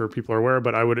just to make sure people are aware,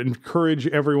 but I would encourage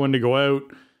everyone to go out,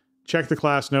 check the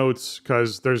class notes,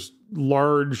 because there's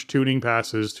large tuning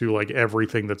passes to like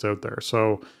everything that's out there.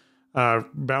 So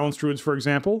Balanced Druids, for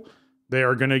example, they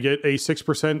are going to get a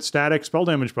 6% static spell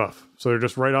damage buff. So they're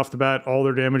just right off the bat, all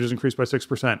their damage is increased by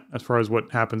 6% as far as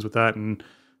what happens with that and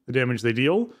the damage they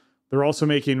deal. They're also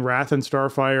making Wrath and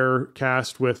Starfire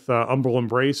cast with Umbral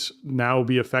Embrace now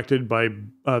be affected by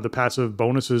the passive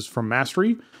bonuses from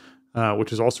Mastery,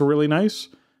 which is also really nice.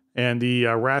 And the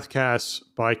Wrath casts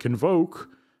by Convoke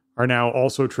are now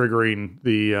also triggering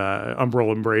the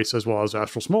Umbral Embrace as well as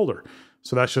Astral Smolder.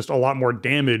 So that's just a lot more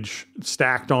damage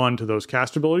stacked on to those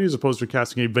cast abilities, as opposed to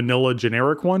casting a vanilla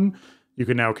generic one. You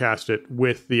can now cast it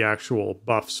with the actual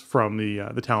buffs from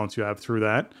the talents you have through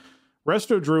that.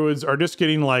 Resto Druids are just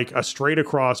getting like a straight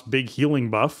across big healing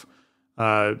buff.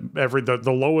 The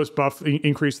lowest buff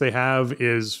increase they have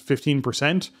is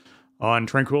 15% on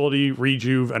Tranquility,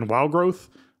 Rejuve, and Wild Growth.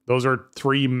 Those are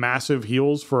 3 massive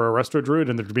heals for a Resto Druid,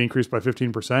 and they're being increased by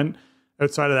 15%.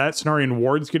 Outside of that, Cenarian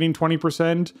Ward's getting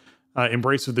 20%.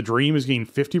 Embrace of the Dream is getting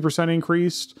 50%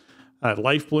 increased.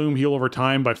 Life Bloom heal over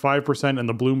time by 5%, and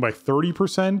the Bloom by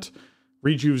 30%.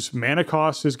 Rejuve's mana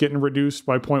cost is getting reduced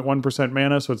by 0.1%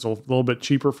 mana, so it's a little bit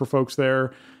cheaper for folks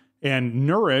there. And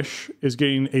Nourish is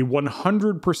getting a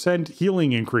 100%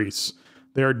 healing increase.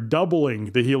 They're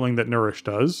doubling the healing that Nourish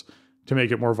does to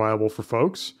make it more viable for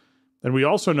folks. And we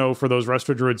also know for those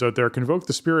Resto Druids out there, Convoke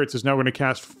the Spirits is now going to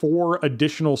cast 4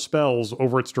 additional spells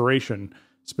over its duration,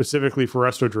 specifically for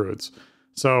Resto Druids.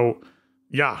 So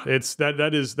yeah,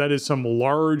 that is some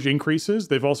large increases.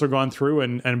 They've also gone through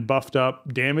and buffed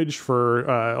up damage for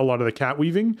a lot of the cat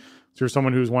weaving. So you're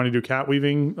someone who's wanting to do cat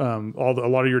weaving, a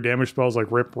lot of your damage spells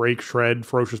like Rip, Rake, Shred,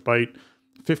 Ferocious Bite,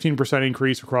 15%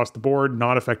 increase across the board,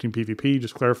 not affecting PvP,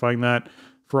 just clarifying that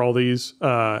for all these.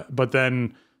 But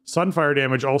then Sunfire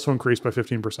damage also increased by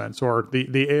 15%. So the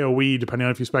AoE, depending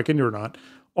on if you spec into it or not,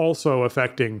 also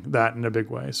affecting that in a big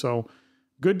way. So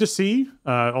good to see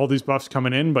all these buffs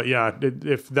coming in. But yeah,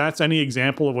 if that's any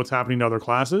example of what's happening to other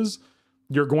classes,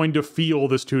 you're going to feel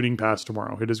this tuning pass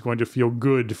tomorrow. It is going to feel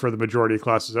good for the majority of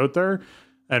classes out there.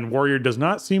 And Warrior does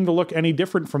not seem to look any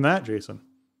different from that, Jason.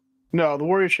 No, the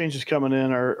Warrior changes coming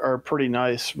in are pretty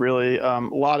nice, really. A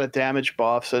lot of damage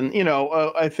buffs. And,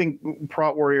 I think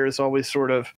Prot Warrior is always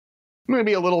sort of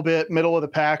maybe a little bit middle of the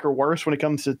pack or worse when it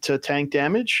comes to tank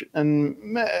damage.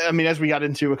 And, I mean, as we got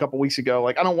into a couple weeks ago,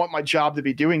 like, I don't want my job to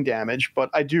be doing damage, but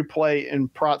I do play in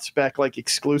Prot spec, like,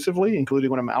 exclusively, including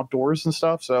when I'm outdoors and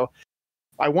stuff. So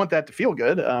I want that to feel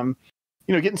good.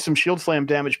 Getting some Shield Slam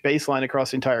damage baseline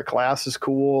across the entire class is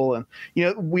cool. And,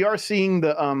 we are seeing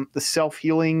the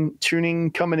self-healing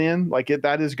tuning coming in. Like,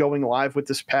 that is going live with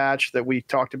this patch that we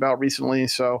talked about recently.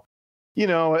 So,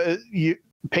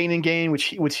 Pain and Gain,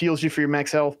 which heals you for your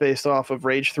max health based off of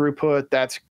rage throughput,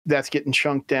 that's getting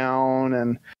chunked down.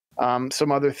 And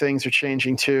some other things are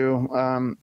changing too.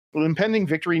 Impending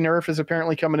Victory nerf is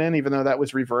apparently coming in, even though that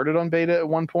was reverted on beta at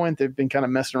one point. They've been kind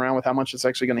of messing around with how much it's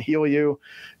actually going to heal you,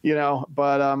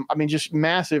 but just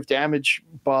massive damage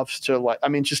buffs to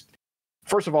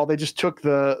first of all, they just took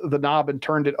the knob and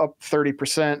turned it up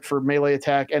 30% for melee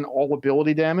attack and all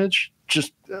ability damage,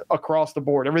 just across the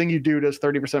board. Everything you do does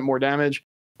 30% more damage.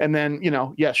 And then,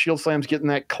 Shield Slam's getting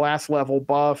that class level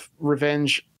buff,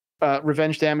 revenge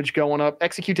damage going up,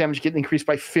 execute damage getting increased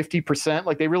by 50%.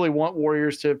 Like, they really want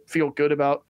Warriors to feel good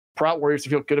about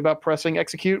pressing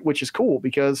execute, which is cool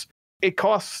because it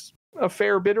costs a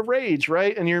fair bit of rage,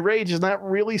 right? And your rage is not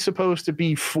really supposed to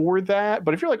be for that.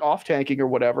 But if you're like off tanking or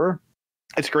whatever,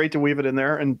 it's great to weave it in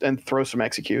there and throw some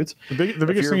executes. The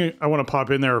biggest thing I want to pop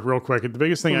in there real quick, the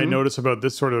biggest thing I notice about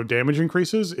this sort of damage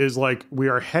increases is, like, we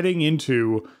are heading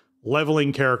into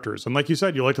leveling characters. And like you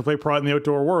said, you like to play Prot in the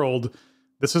outdoor world.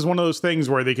 This is one of those things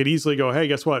where they could easily go, hey,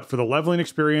 guess what? For the leveling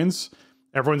experience,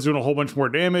 everyone's doing a whole bunch more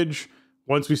damage.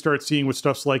 Once we start seeing what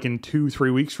stuff's like in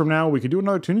 2-3 weeks from now, we could do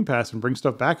another tuning pass and bring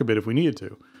stuff back a bit if we needed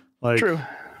to. Like, true.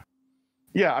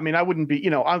 Yeah, I mean, I wouldn't be,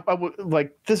 I would,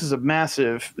 like, this is a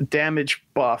massive damage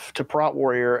buff to Prot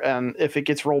Warrior, and if it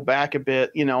gets rolled back a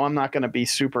bit, I'm not going to be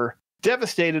super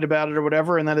devastated about it or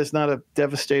whatever, and that is not a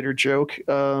Devastator joke.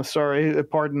 Sorry,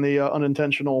 pardon the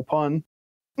unintentional pun.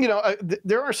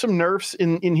 There are some nerfs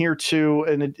in here too,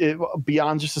 and it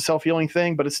beyond just a self-healing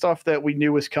thing, but it's stuff that we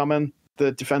knew was coming.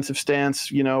 The defensive stance,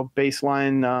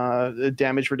 baseline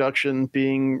damage reduction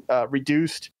being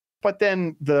reduced, but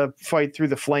then the Fight Through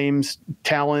the Flames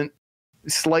talent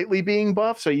slightly being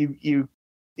buffed, so you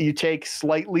take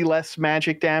slightly less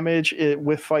magic damage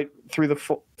with Fight Through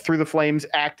the Flames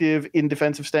active in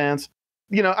defensive stance.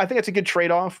 I think it's a good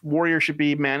trade-off. Warrior should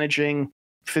be managing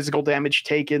physical damage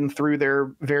taken through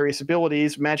their various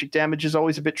abilities. Magic damage is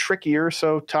always a bit trickier,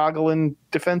 so toggle in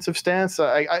defensive stance,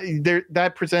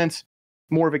 that presents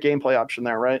more of a gameplay option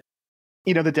there, right?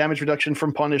 The damage reduction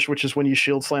from Punish, which is when you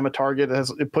shield slam a target,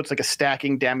 it puts like a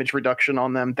stacking damage reduction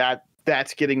on them.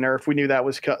 That's getting nerfed. We knew that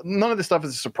was none of this stuff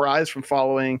is a surprise from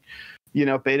following,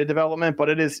 beta development, but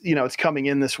it is, it's coming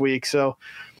in this week. So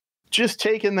just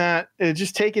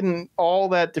taking all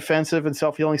that defensive and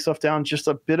self-healing stuff down just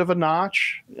a bit of a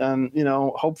notch, and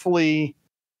hopefully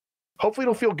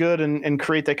it'll feel good and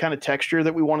create that kind of texture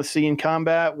that we want to see in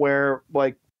combat, where,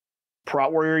 like,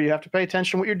 Prot Warrior, you have to pay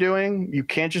attention to what you're doing. You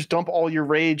can't just dump all your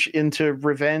rage into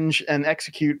revenge and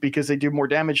execute because they do more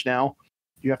damage now.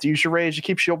 You have to use your rage to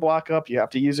keep shield block up. You have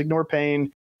to use ignore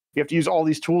pain. You have to use all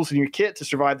these tools in your kit to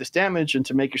survive this damage and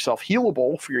to make yourself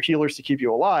healable for your healers to keep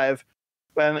you alive.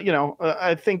 And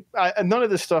I think none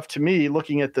of this stuff, to me,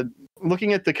 looking at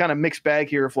the kind of mixed bag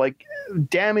here of, like,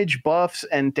 damage buffs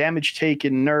and damage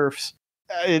taken nerfs,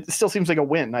 it still seems like a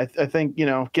win. I think,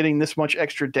 getting this much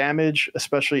extra damage,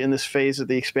 especially in this phase of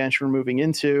the expansion we're moving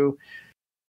into,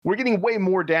 we're getting way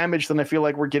more damage than I feel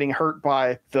like we're getting hurt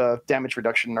by the damage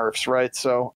reduction nerfs, right?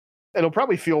 So it'll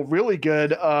probably feel really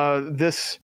good in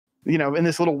this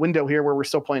little window here where we're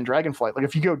still playing Dragonflight. Like,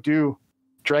 if you go do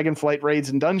Dragonflight raids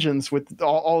and dungeons with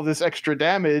all this extra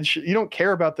damage, you don't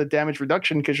care about the damage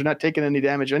reduction because you're not taking any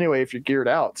damage anyway if you're geared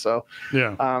out. So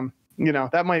yeah,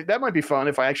 that might be fun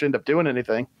if I actually end up doing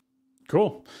anything.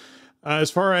 Cool.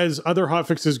 As far as other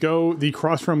hotfixes go, the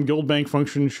cross-from guild bank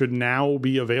function should now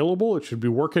be available. It should be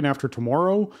working after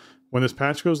tomorrow when this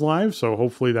patch goes live. So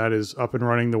hopefully that is up and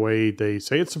running the way they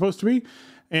say it's supposed to be.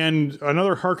 And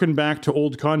another harken back to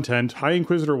old content, High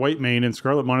Inquisitor Whitemane and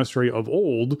Scarlet Monastery of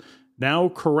old now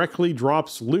correctly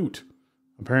drops loot.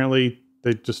 Apparently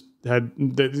they just had,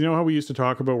 how we used to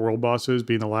talk about world bosses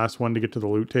being the last one to get to the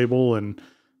loot table and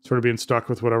sort of being stuck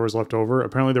with whatever's left over.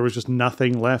 Apparently there was just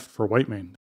nothing left for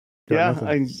Whitemane.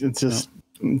 It just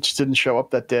didn't show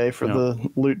up that day for the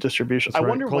loot distribution. I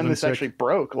wonder when this actually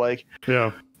broke. Like,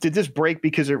 did this break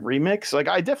because of Remix? Like,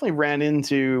 I definitely ran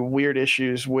into weird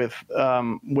issues with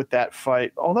that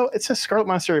fight. Although it says Scarlet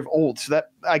Monastery of old, so that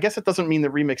I guess it doesn't mean the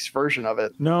Remix version of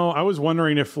it. No, I was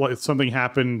wondering if something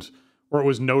happened or it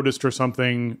was noticed or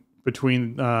something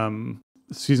between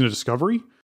Season of Discovery,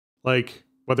 like.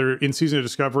 Whether in Season of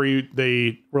Discovery,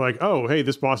 they were like, oh, hey,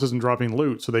 this boss isn't dropping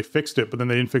loot. So they fixed it, but then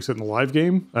they didn't fix it in the live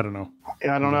game. I don't know.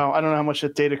 Yeah, I don't know. I don't know how much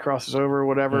that data crosses over or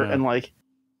whatever. Yeah. And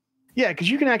because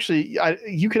you can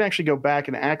actually go back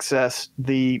and access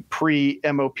the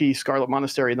pre-MoP Scarlet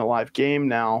Monastery in the live game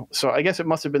now. So I guess it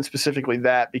must have been specifically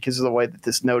that because of the way that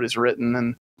this note is written.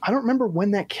 And I don't remember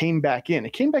when that came back in.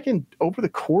 It came back in over the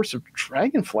course of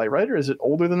Dragonflight, right? Or is it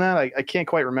older than that? I can't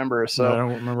quite remember. So no, I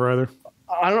don't remember either.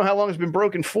 I don't know how long it's been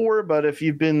broken for, but if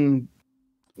you've been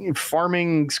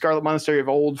farming Scarlet Monastery of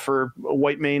old for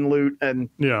Whitemane loot and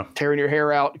tearing your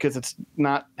hair out because it's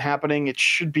not happening, it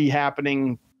should be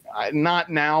happening not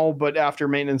now, but after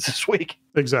maintenance this week.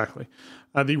 Exactly.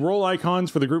 The role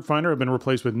icons for the group finder have been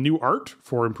replaced with new art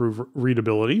for improved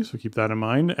readability, so keep that in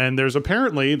mind. And there's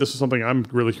apparently, this is something I'm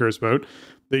really curious about,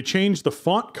 they changed the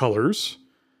font colors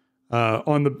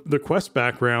on the quest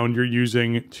background you're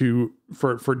using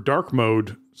for dark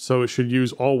mode, so it should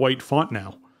use all white font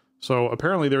now. So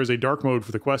apparently there is a dark mode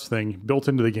for the quest thing built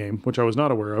into the game, which I was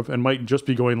not aware of and might just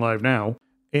be going live now.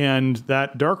 And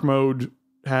that dark mode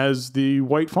has the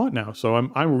white font now. So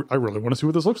I really want to see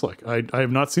what this looks like. I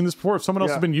have not seen this before. If someone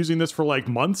else has been using this for like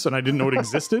months and I didn't know it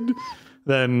existed,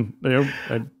 then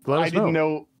I didn't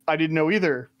know. I didn't know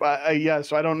either.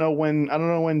 So I don't know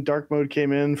when dark mode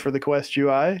came in for the Quest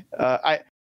UI.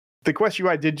 The Quest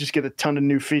UI did just get a ton of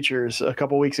new features a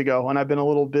couple weeks ago, and I've been a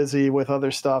little busy with other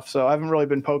stuff, so I haven't really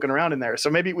been poking around in there. So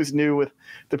maybe it was new with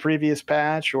the previous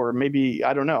patch, or maybe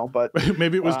I don't know. But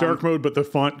maybe it was dark mode, but the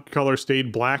font color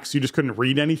stayed black, so you just couldn't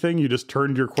read anything. You just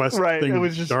turned your Quest thing it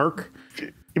was just dark.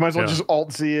 You might as well just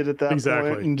Alt-Z it at that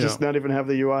point and just not even have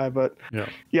the UI. But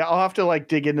I'll have to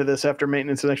dig into this after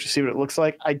maintenance and actually see what it looks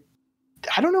like. I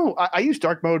don't know. I use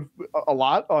dark mode a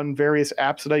lot on various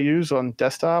apps that I use on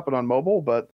desktop and on mobile,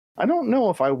 but I don't know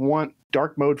if I want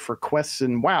dark mode for quests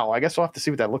and WoW. I guess I'll have to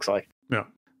see what that looks like. Yeah.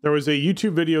 There was a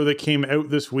YouTube video that came out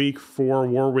this week for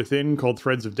War Within called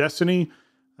Threads of Destiny.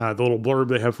 The little blurb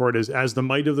they have for it is, as the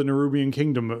might of the Nerubian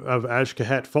kingdom of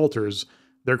Ashkahet falters,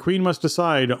 their queen must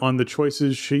decide on the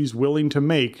choices she's willing to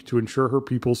make to ensure her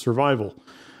people's survival.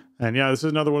 And this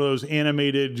is another one of those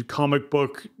animated comic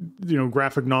book,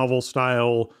 graphic novel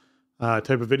style type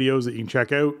of videos that you can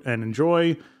check out and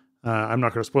enjoy. I'm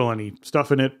not going to spoil any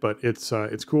stuff in it, but it's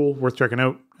cool, worth checking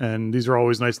out. And these are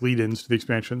always nice lead-ins to the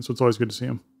expansion, so it's always good to see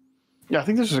them. Yeah, I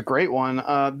think this is a great one.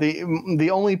 The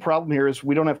only problem here is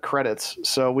we don't have credits,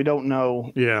 so we don't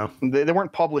know. Yeah, they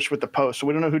weren't published with the post, so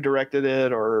we don't know who directed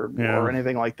it or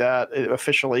anything like that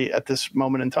officially at this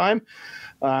moment in time.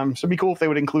 So it'd be cool if they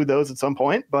would include those at some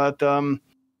point. But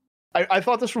I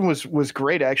thought this one was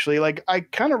great, actually. I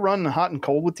kind of run hot and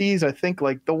cold with these. I think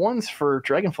the ones for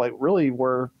Dragonflight really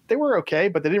were okay,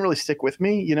 but they didn't really stick with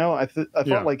me. I thought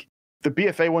the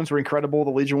BFA ones were incredible,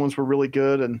 the Legion ones were really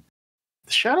good, and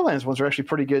the Shadowlands ones are actually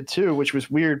pretty good too, which was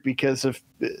weird because of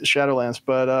Shadowlands.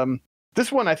 But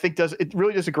this one I think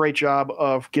really does a great job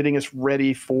of getting us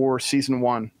ready for season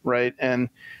 1, right? And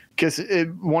because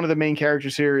one of the main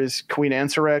characters here is Queen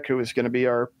Ansarek, who is going to be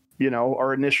our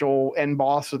initial end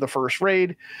boss of the first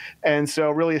raid. And so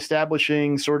really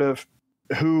establishing sort of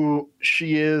who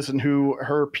she is and who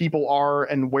her people are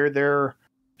and where they're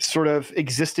sort of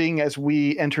existing as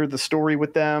we enter the story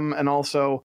with them. And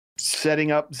also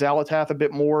setting up Xalatath a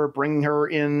bit more, bringing her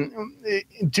in,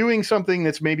 doing something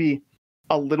that's maybe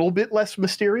a little bit less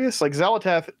mysterious.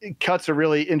 Xalatath cuts a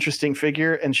really interesting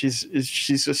figure, and she's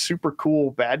a super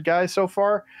cool bad guy so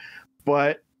far,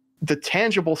 but the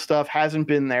tangible stuff hasn't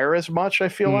been there as much, I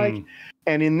feel like.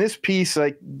 And in this piece,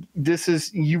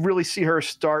 you really see her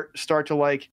start to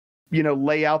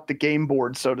lay out the game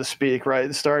board, so to speak, right?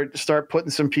 And start putting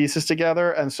some pieces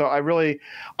together. And so I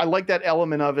like that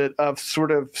element of it, of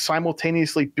sort of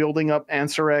simultaneously building up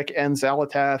Ansarek and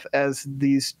Xal'atath as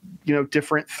these,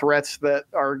 different threats that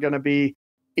are going to be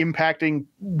impacting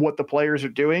what the players are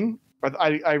doing.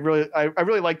 I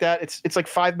really like that. It's like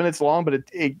 5 minutes long, but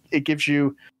it gives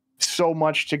you so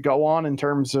much to go on in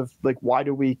terms of like, why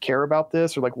do we care about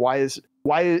this? Or like, why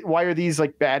are these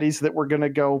like baddies that we're going to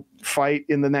go fight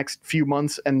in the next few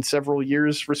months and several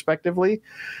years respectively?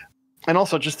 And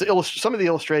also just some of the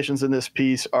illustrations in this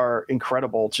piece are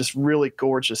incredible, just really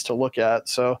gorgeous to look at.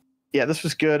 So yeah, this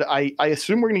was good. I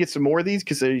assume we're going to get some more of these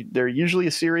because they're usually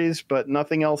a series, but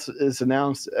nothing else is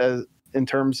announced in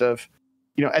terms of,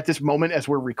 at this moment as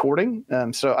we're recording.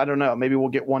 So I don't know, maybe we'll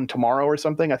get one tomorrow or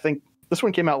something. I think this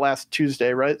one came out last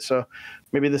Tuesday, right? So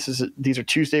maybe these are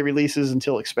Tuesday releases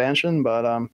until expansion. But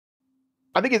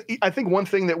I think one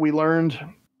thing that we learned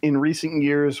in recent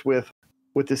years with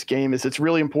this game is it's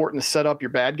really important to set up your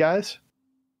bad guys,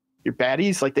 your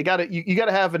baddies. Like you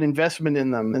gotta have an investment in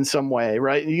them in some way,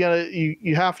 right?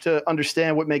 You have to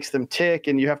understand what makes them tick,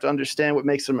 and you have to understand what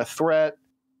makes them a threat.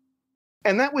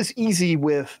 And that was easy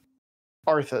with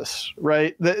Arthas,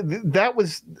 right? That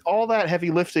was all that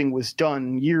heavy lifting was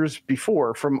done years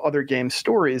before from other game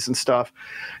stories and stuff.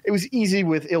 It was easy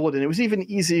with Illidan. It was even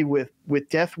easy with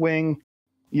Deathwing,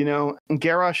 and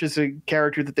Garrosh is a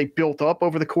character that they built up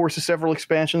over the course of several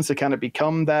expansions to kind of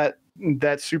become that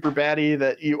super baddie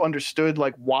that you understood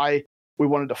like why we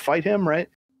wanted to fight him, right?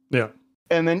 Yeah.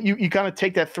 And then you kind of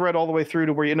take that thread all the way through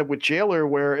to where you end up with Jailer,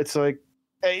 where it's like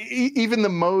even the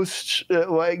most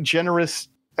like generous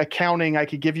accounting I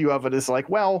could give you of it is like,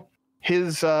 well,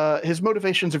 his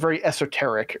motivations are very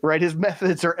esoteric, right? His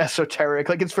methods are esoteric.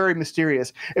 Like, it's very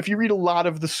mysterious. If you read a lot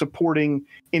of the supporting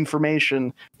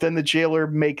information, then the Jailer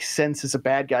makes sense as a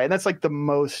bad guy. And that's like the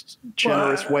most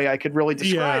generous way I could really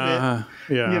describe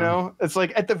it. Yeah. It's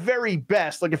like at the very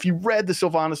best, like if you read the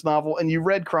Sylvanas novel and you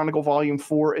read Chronicle Volume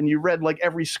 4 and you read like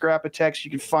every scrap of text you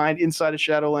could find inside of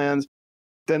Shadowlands,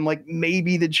 then like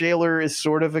maybe the Jailer is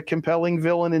sort of a compelling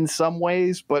villain in some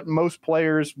ways, but most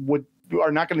players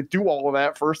are not going to do all of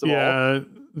that, first of all. Yeah,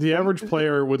 the average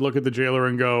player would look at the Jailer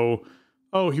and go,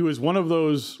 oh, he was one of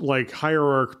those like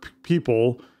hierarch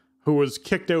people who was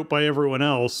kicked out by everyone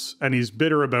else, and he's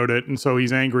bitter about it, and so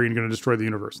he's angry and going to destroy the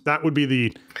universe. That would be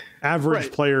the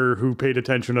average player who paid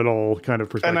attention at all kind of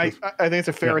perspective. And I think it's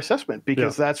a fair assessment,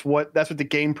 because that's what the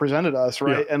game presented us,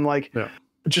 right? And like,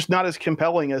 just not as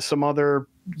compelling as some other,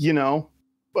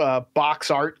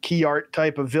 box art, key art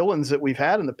type of villains that we've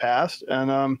had in the past.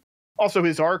 And also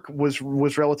his arc was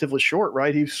relatively short,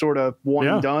 right? He's sort of one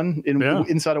and done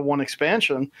inside of one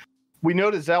expansion. We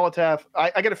know that Xal'atath,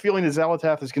 I got a feeling that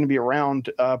Xal'atath is going to be around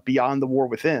beyond the War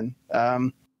Within.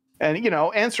 And,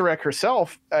 Ansarek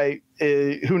herself,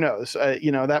 who knows?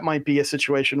 That might be a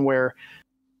situation where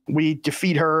we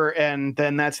defeat her and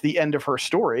then that's the end of her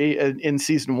story in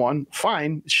season 1.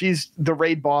 Fine. She's the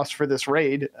raid boss for this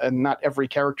raid, and not every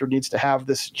character needs to have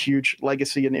this huge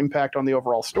legacy and impact on the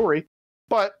overall story.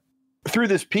 But through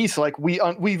this piece, like we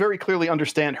very clearly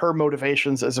understand her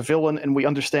motivations as a villain, and we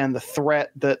understand the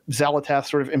threat that Xal'atath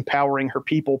sort of empowering her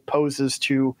people poses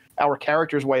to our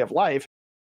character's way of life.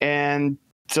 And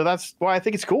so that's why I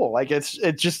think it's cool. Like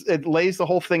it lays the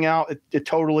whole thing out. It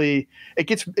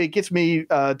gets me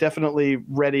definitely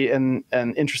ready and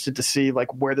interested to see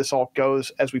like where this all goes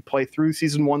as we play through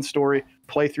season 1 story,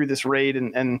 play through this raid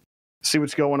and see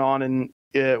what's going on. And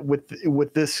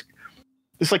with this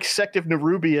like sect of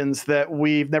Nerubians that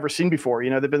we've never seen before,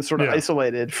 they've been sort of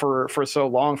isolated for so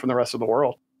long from the rest of the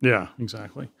world. Yeah,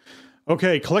 exactly.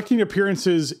 Okay, collecting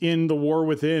appearances in the War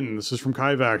Within. This is from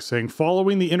Kaivax saying,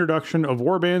 following the introduction of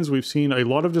warbands, we've seen a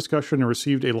lot of discussion and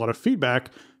received a lot of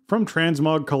feedback from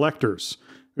transmog collectors.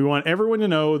 We want everyone to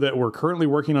know that we're currently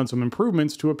working on some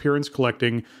improvements to appearance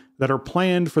collecting that are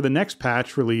planned for the next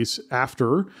patch release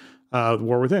after the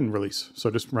War Within release. So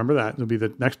just remember that. It'll be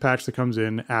the next patch that comes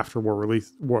in after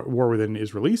War Within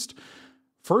is released.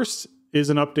 First is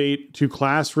an update to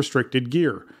class restricted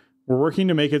gear. We're working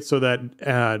to make it so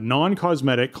that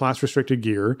non-cosmetic class-restricted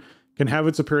gear can have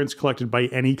its appearance collected by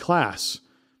any class.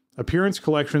 Appearance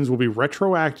collections will be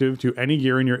retroactive to any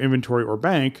gear in your inventory or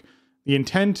bank. The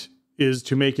intent is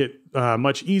to make it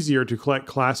much easier to collect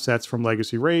class sets from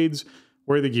legacy raids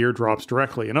where the gear drops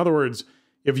directly. In other words,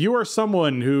 if you are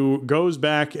someone who goes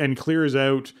back and clears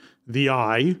out the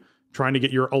Eye, trying to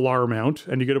get your Alar mount,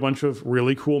 and you get a bunch of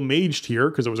really cool mage tier,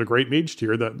 because it was a great mage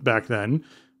tier back then,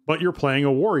 but you're playing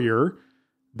a warrior,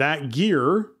 that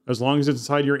gear, as long as it's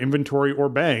inside your inventory or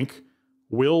bank,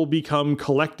 will become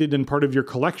collected and part of your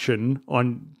collection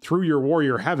through your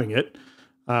warrior having it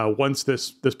once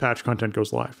this patch content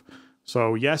goes live.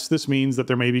 So yes, this means that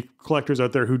there may be collectors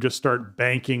out there who just start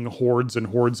banking hordes and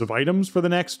hordes of items for the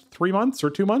next 3 months or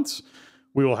 2 months.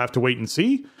 We will have to wait and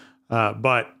see.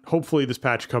 But hopefully this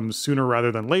patch comes sooner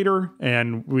rather than later,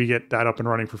 and we get that up and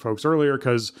running for folks earlier,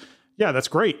 because yeah, that's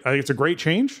great. I think it's a great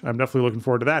change. I'm definitely looking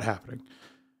forward to that happening.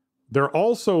 They're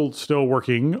also still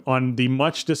working on the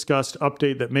much discussed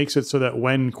update that makes it so that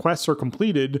when quests are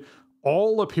completed,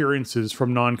 all appearances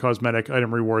from non-cosmetic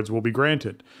item rewards will be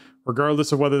granted.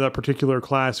 Regardless of whether that particular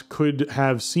class could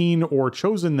have seen or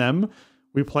chosen them,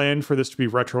 we plan for this to be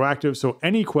retroactive, so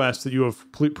any quest that you have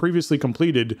previously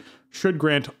completed should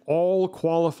grant all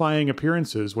qualifying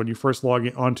appearances when you first log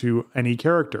onto any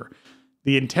character.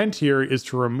 The intent here is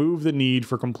to remove the need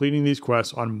for completing these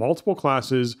quests on multiple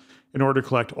classes in order to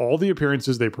collect all the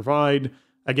appearances they provide.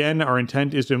 Again, our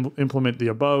intent is to implement the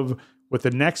above with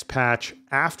the next patch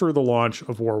after the launch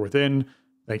of War Within.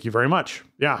 Thank you very much.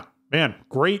 Yeah, man,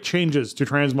 great changes to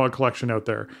Transmog Collection out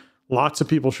there. Lots of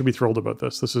people should be thrilled about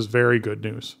this. This is very good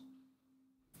news.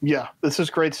 Yeah, this is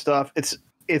great stuff.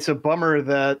 It's a bummer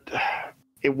that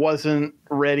it wasn't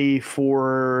ready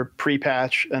for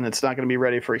pre-patch, and it's not going to be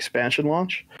ready for expansion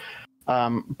launch.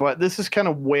 But this is kind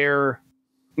of where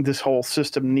this whole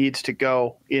system needs to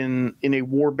go in a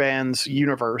Warbands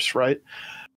universe, right?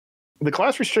 The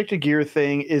class restricted gear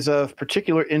thing is of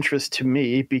particular interest to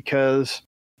me because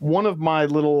one of my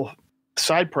little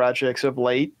side projects of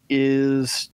late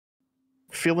is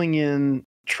filling in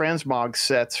transmog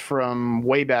sets from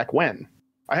way back when.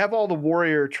 I have all the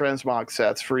warrior transmog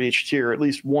sets for each tier, at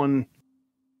least one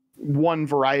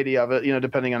variety of it,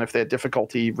 depending on if they had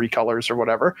difficulty recolors or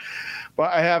whatever.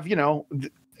 But I have,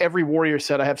 every warrior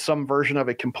set, I have some version of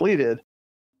it completed,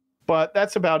 but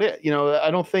that's about it.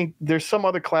 I don't think there's some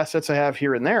other class sets I have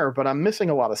here and there, but I'm missing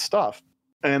a lot of stuff.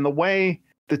 And the way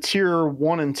the tier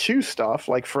 1 and 2 stuff,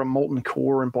 like from Molten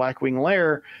Core and Blackwing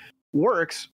Lair,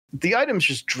 works, the items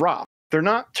just drop. They're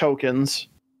not tokens,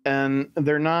 and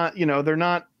they're not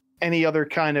any other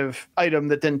kind of item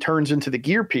that then turns into the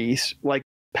gear piece. Like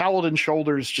Paladin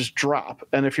shoulders just drop.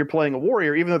 And if you're playing a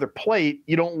warrior, even though they're plate,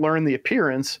 you don't learn the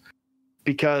appearance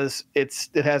because it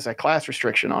has a class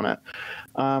restriction on it.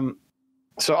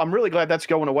 So I'm really glad that's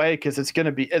going away, because it's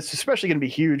especially going to be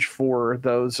huge for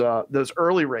those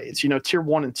early raids. Tier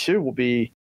 1 and 2 will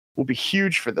be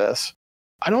huge for this.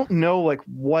 I don't know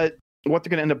what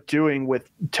they're going to end up doing with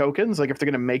tokens, like if they're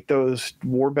going to make those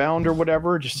warbound or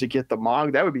whatever just to get the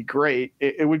Mog. That would be great.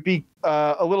 It would be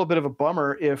a little bit of a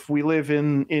bummer if we live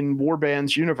in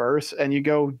Warband's universe and you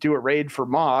go do a raid for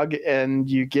Mog and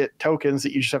you get tokens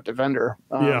that you just have to vendor.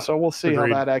 So we'll see how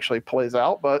that actually plays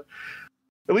out. But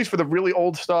at least for the really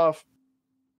old stuff,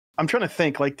 I'm trying to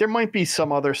think, there might be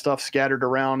some other stuff scattered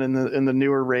around in the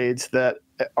newer raids that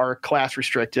are class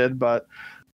restricted, but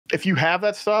if you have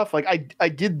that stuff, I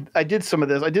did some of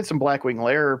this. I did some Blackwing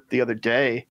Lair the other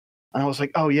day, and I was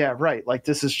like, oh yeah, right.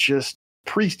 This is just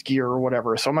priest gear or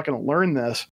whatever, so I'm not going to learn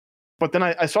this. But then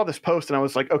I saw this post, and I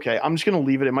was like, okay, I'm just going to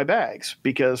leave it in my bags,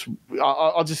 because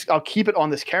I'll keep it on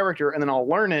this character, and then I'll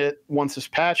learn it once this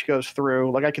patch goes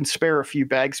through. I can spare a few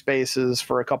bag spaces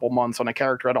for a couple months on a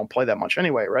character I don't play that much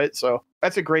anyway, right? So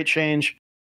that's a great change.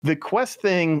 The quest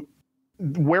thing,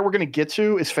 where we're going to get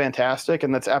to, is fantastic,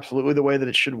 and that's absolutely the way that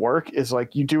it should work. Is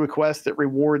you do a quest that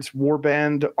rewards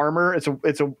warband armor.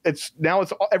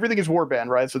 Everything is warband,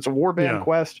 right? So it's a warband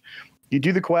quest. You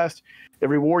do the quest, it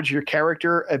rewards your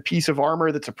character a piece of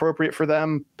armor that's appropriate for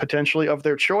them, potentially of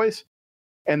their choice,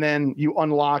 and then you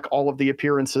unlock all of the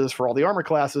appearances for all the armor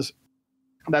classes.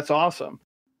 That's awesome.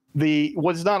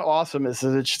 What's not awesome is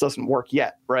that it just doesn't work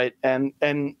yet, right? And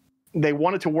they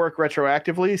want it to work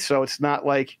retroactively, so it's not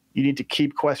like you need to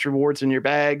keep quest rewards in your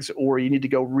bags or you need to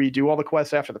go redo all the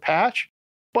quests after the patch.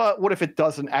 But what if it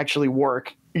doesn't actually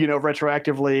work,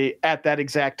 retroactively at that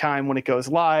exact time when it goes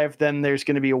live? Then there's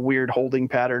going to be a weird holding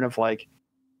pattern of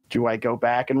do I go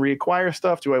back and reacquire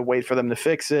stuff? Do I wait for them to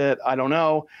fix it? I don't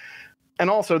know. And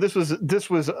also, this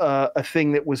was a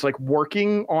thing that was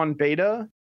working on beta,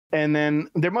 and then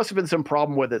there must have been some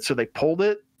problem with it, so they pulled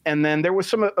it. And then there was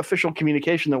some official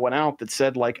communication that went out that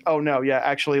said oh no, yeah,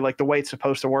 actually the way it's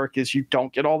supposed to work is you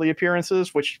don't get all the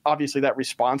appearances, which obviously that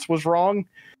response was wrong.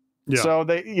 Yeah. So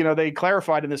they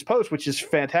clarified in this post, which is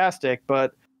fantastic,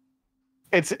 but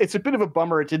it's a bit of a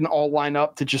bummer. It didn't all line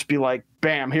up to just be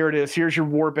bam, here it is. Here's your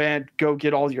warband. Go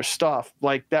get all your stuff.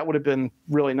 That would have been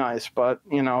really nice, but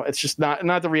it's just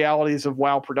not the realities of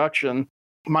WoW production.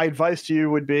 My advice to you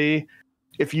would be,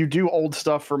 if you do old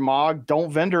stuff for Mog,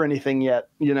 don't vendor anything yet.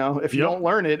 You know, if you don't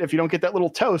learn it, if you don't get that little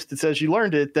toast that says you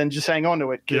learned it, then just hang on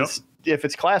to it. Because if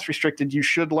it's class restricted, you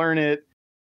should learn it.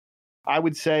 I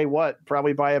would say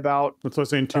probably by about, that's what I'm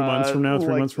saying, 2 months from now,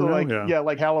 3 months from now. Yeah,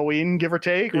 like Halloween, give or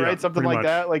take, right? Something like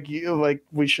that. Like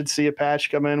we should see a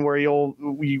patch come in where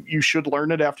you should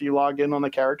learn it after you log in on the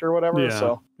character or whatever.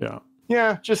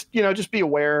 Just be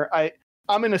aware.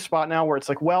 I'm in a spot now where it's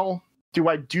like, well, do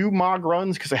I do Mog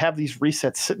runs because I have these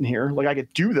resets sitting here? Like I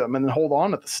could do them and then hold on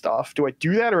to the stuff. Do I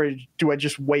do that, or do I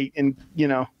just wait and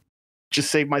just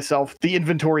save myself the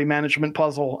inventory management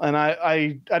puzzle? And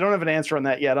I don't have an answer on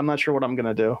that yet. I'm not sure what I'm going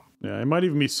to do. Yeah, it might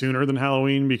even be sooner than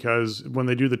Halloween, because when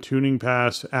they do the tuning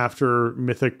pass after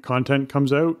Mythic content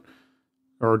comes out,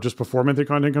 or just before Mythic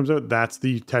content comes out, that's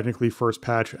the technically first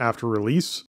patch after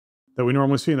release that we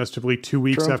normally see. And that's typically 2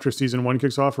 weeks after season 1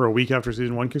 kicks off, or a week after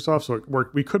season 1 kicks off. So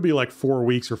we could be like 4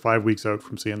 weeks or 5 weeks out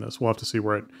from seeing this. We'll have to see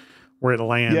where it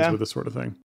lands with this sort of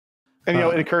thing. And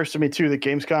it occurs to me too that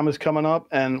Gamescom is coming up,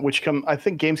 and I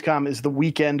think Gamescom is the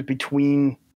weekend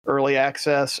between early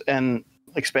access and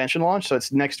expansion launch, so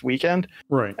it's next weekend.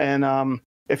 Right. And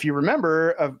if you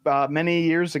remember, many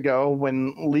years ago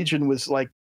when Legion was like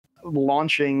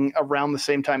launching around the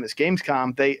same time as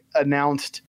Gamescom, they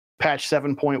announced patch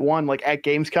 7.1 like at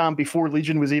Gamescom before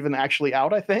Legion was even actually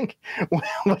out, I think,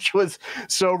 which was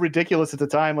so ridiculous at the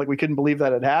time. Like we couldn't believe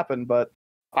that had happened, but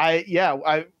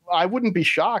I wouldn't be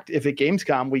shocked if at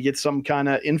Gamescom we get some kind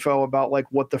of info about like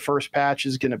what the first patch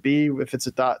is going to be, if it's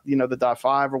the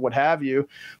 .5 or what have you,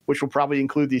 which will probably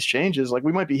include these changes. Like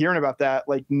we might be hearing about that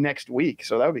like next week.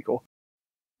 So that would be cool.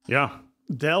 Yeah.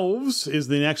 Delves is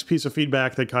the next piece of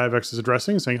feedback that Kaivex is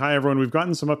addressing, saying, "Hi everyone, we've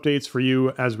gotten some updates for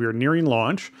you as we are nearing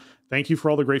launch. Thank you for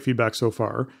all the great feedback so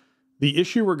far. The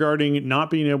issue regarding not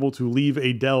being able to leave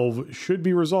a delve should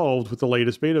be resolved with the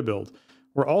latest beta build.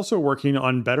 We're also working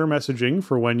on better messaging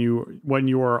for when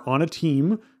you are on a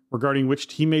team regarding which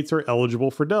teammates are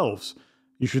eligible for delves.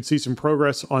 You should see some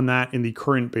progress on that in the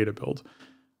current beta build.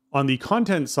 On the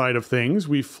content side of things,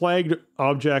 we've flagged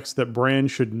objects that Bran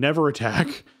should never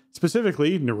attack,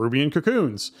 specifically Nerubian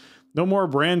cocoons. No more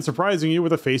Bran surprising you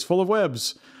with a face full of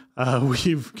webs.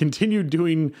 We've continued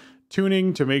doing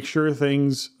tuning to make sure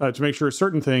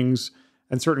certain things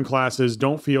and certain classes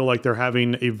don't feel like they're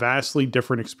having a vastly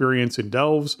different experience in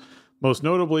delves. Most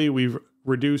notably, we've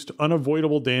reduced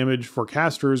unavoidable damage for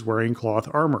casters wearing cloth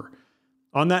armor.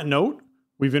 On that note,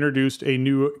 we've introduced a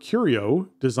new curio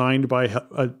designed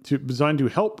to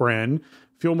help Bran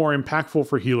feel more impactful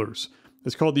for healers.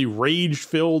 It's called the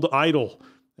Rage-Filled Idol,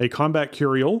 a combat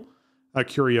curio.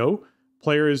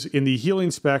 Players in the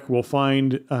healing spec will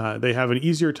find they have an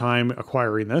easier time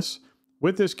acquiring this.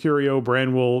 With this curio,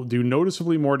 Bran will do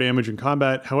noticeably more damage in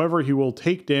combat. However, he will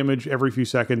take damage every few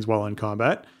seconds while in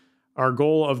combat. Our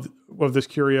goal of this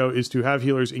curio is to have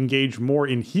healers engage more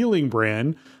in healing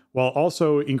Bran, while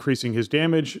also increasing his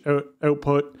damage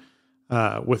output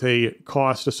with a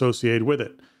cost associated with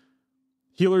it.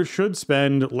 Healers should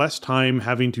spend less time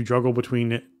having to juggle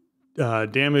between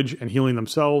damage and healing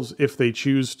themselves if they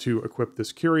choose to equip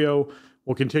this curio.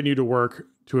 We'll continue to work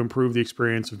to improve the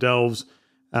experience of delves.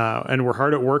 And we're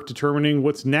hard at work determining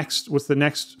what's the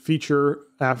next feature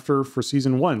for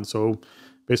season 1. So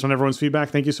based on everyone's feedback,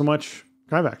 thank you so much,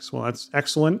 Kaivex. Well, that's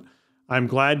excellent. I'm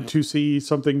glad to see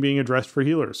something being addressed for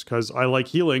healers, because I like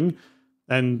healing.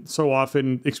 And so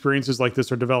often experiences like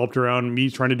this are developed around me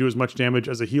trying to do as much damage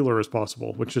as a healer as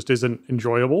possible, which just isn't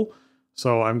enjoyable.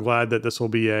 So I'm glad that this will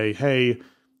be hey,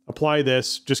 apply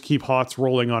this, just keep HOTS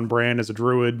rolling on Bran as a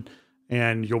druid,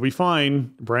 and you'll be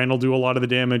fine. Bran will do a lot of the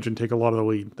damage and take a lot of the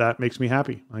lead. That makes me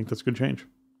happy. I think that's a good change.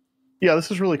 Yeah,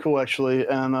 this is really cool, actually.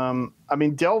 And I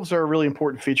mean, delves are a really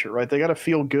important feature, right? They got to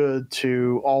feel good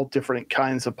to all different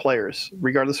kinds of players,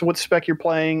 regardless of what spec you're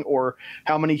playing or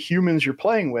how many humans you're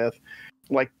playing with.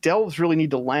 Like, delves really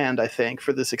need to land, I think,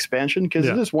 for this expansion, because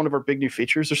it is one of our big new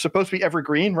features. They're supposed to be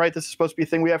evergreen, right? This is supposed to be a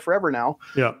thing we have forever now.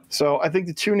 Yeah. So I think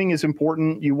the tuning is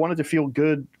important. You want it to feel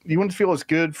good. You want it to feel as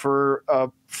good for a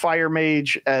fire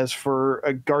mage as for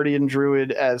a guardian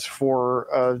druid as for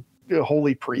a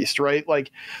holy priest, right?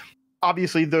 Like,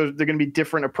 obviously, there are going to be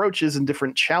different approaches and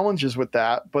different challenges with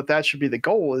that, but that should be the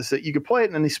goal, is that you can play it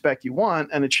in any spec you want,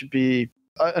 and it should be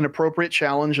an appropriate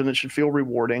challenge, and it should feel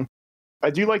rewarding. I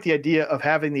do like the idea of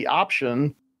having the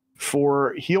option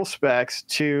for heal specs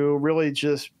to really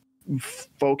just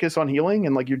focus on healing,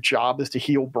 and like your job is to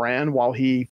heal Bran while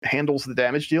he handles the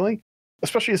damage dealing,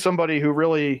 especially as somebody who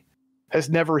really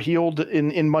has never healed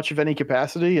in much of any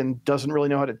capacity and doesn't really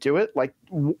know how to do it. Like,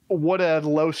 what a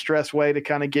low stress way to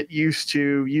kind of get used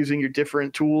to using your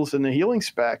different tools in the healing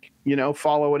spec,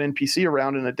 follow an NPC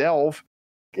around in a delve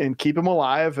and keep them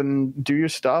alive and do your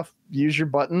stuff, use your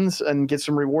buttons and get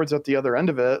some rewards at the other end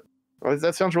of it.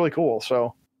 That sounds really cool.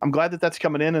 So I'm glad that that's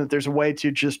coming in and that there's a way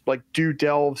to just like do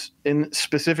delves in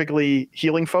specifically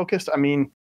healing focused. I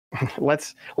mean,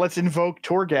 let's invoke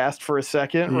Torghast for a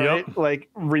second, right? Yep. Like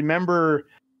remember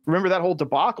that whole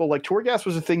debacle. Like Torghast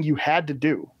was a thing you had to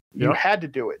do. You had to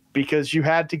do it because you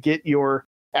had to get your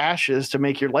ashes to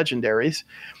make your legendaries.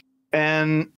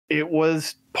 And it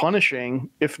was punishing,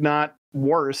 if not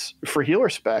worse, for healer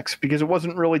specs because it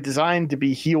wasn't really designed to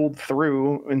be healed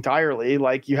through entirely.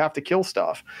 Like you have to kill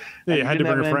stuff. Yeah, you had to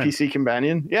bring have a an friend. NPC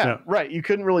companion. Yeah, right. You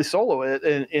couldn't really solo it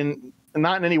in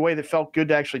not in any way that felt good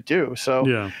to actually do.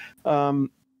 So,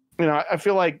 I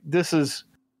feel like this is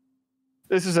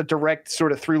a direct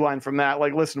sort of through line from that.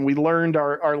 Like, listen, we learned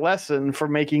our lesson for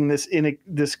making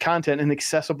this content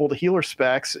inaccessible to healer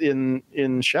specs in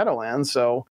Shadowlands.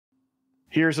 So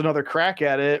here's another crack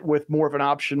at it with more of an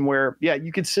option where,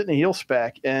 you could sit in a heal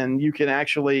spec and you can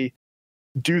actually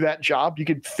do that job. You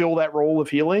could fill that role of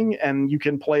healing and you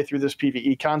can play through this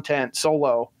PvE content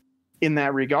solo in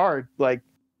that regard. Like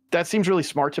that seems really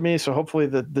smart to me. So hopefully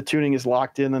the tuning is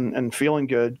locked in and feeling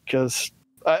good because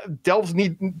delves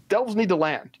need to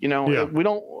land. We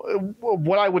don't.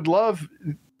 What I would love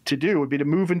to do would be to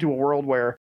move into a world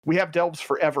where we have delves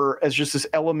forever as just this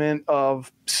element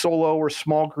of solo or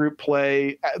small group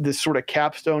play, this sort of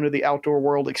capstone of the outdoor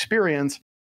world experience.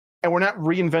 And we're not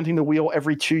reinventing the wheel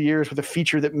every 2 years with a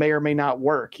feature that may or may not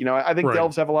work. I think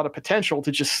delves have a lot of potential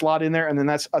to just slot in there. And then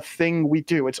that's a thing we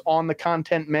do. It's on the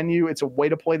content menu. It's a way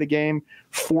to play the game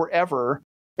forever.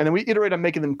 And then we iterate on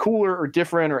making them cooler or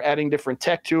different or adding different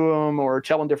tech to them or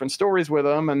telling different stories with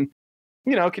them and,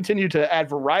 continue to add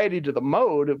variety to the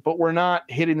mode, but we're not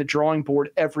hitting the drawing board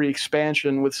every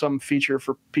expansion with some feature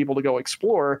for people to go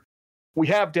explore. We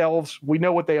have delves. We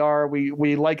know what they are.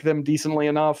 We like them decently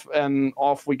enough and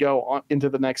off we go on into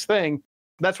the next thing.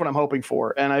 That's what I'm hoping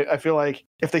for. And I feel like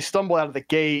if they stumble out of the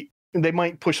gate, they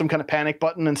might push some kind of panic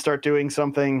button and start doing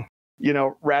something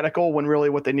radical when really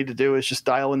what they need to do is just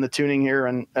dial in the tuning here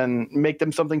and make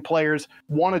them something players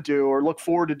want to do or look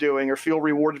forward to doing or feel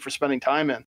rewarded for spending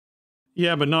time in.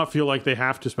 Yeah, but not feel like they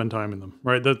have to spend time in them,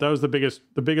 right? That was the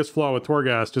biggest flaw with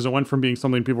Torghast is it went from being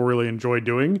something people really enjoyed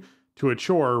doing to a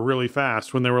chore really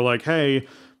fast when they were like, hey,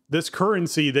 this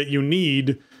currency that you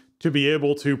need to be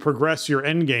able to progress your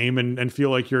end game and feel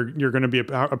like you're going to be a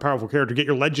powerful character, get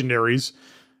your legendaries,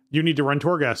 you need to run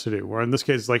Torghast to do. Or in this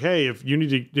case, it's like, hey, if you need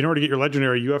to, in order to get your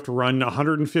legendary, you have to run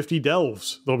 150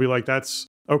 delves. They'll be like, that's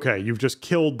okay. You've just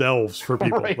killed delves for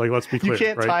people. Right. Like, let's be clear. You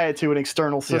can't tie it to an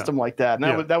external system like that.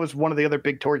 And that was one of the other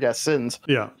big Torghast sins.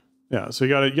 Yeah. Yeah. So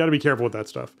you gotta be careful with that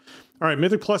stuff. All right.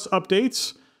 Mythic Plus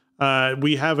updates.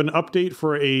 We have an update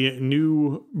for a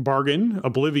new bargain,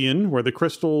 Oblivion, where the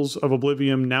crystals of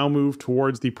Oblivion now move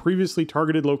towards the previously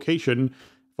targeted location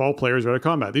if all players are out of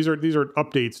combat. These are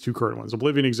updates to current ones.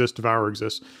 Oblivion exists, Devour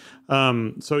exists.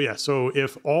 So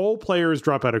if all players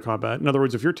drop out of combat, in other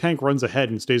words, if your tank runs ahead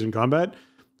and stays in combat,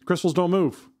 the crystals don't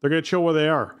move. They're going to chill where they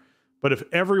are. But if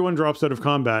everyone drops out of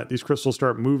combat, these crystals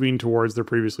start moving towards their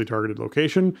previously targeted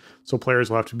location, so players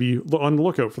will have to be on the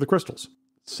lookout for the crystals.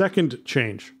 Second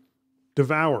change,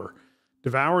 Devour.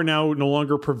 Devour now no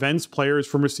longer prevents players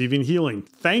from receiving healing.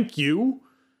 Thank you.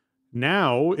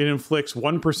 Now it inflicts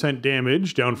 1%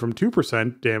 damage, down from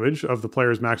 2% damage of the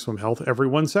player's maximum health every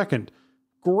 1 second.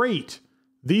 Great.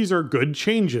 These are good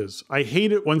changes. I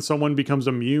hate it when someone becomes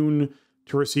immune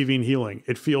to receiving healing.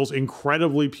 It feels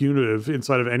incredibly punitive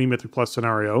inside of any Mythic Plus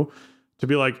scenario to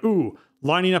be like, ooh,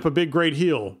 lining up a big great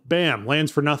heal, bam,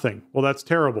 lands for nothing. Well, that's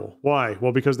terrible. Why?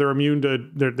 Well, because they're immune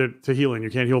to healing. You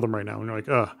can't heal them right now. And you're like,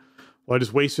 well, I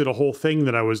just wasted a whole thing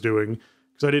that I was doing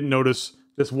because I didn't notice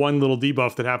this one little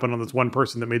debuff that happened on this one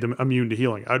person that made them immune to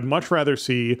healing. I'd much rather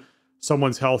see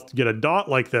someone's health get a dot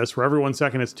like this where every 1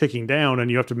 second it's ticking down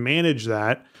and you have to manage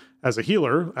that as a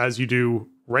healer, as you do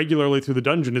regularly through the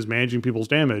dungeon, is managing people's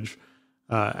damage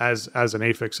as an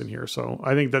affix in here. So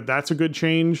I think that's a good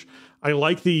change. I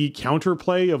like the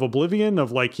counterplay of Oblivion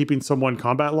of like keeping someone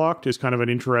combat locked is kind of an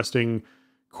interesting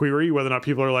query, whether or not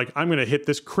people are like, I'm going to hit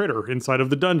this critter inside of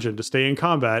the dungeon to stay in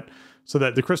combat so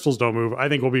that the crystals don't move. I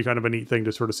think will be kind of a neat thing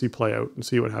to sort of see play out and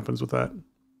see what happens with that.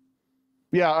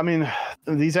 Yeah, I mean,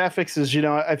 these affixes,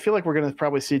 I feel like we're going to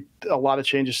probably see a lot of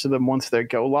changes to them once they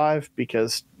go live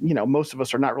because, most of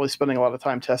us are not really spending a lot of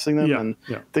time testing them.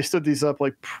 They stood these up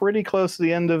like pretty close to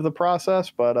the end of the process.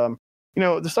 But,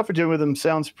 the stuff we're doing with them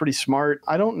sounds pretty smart.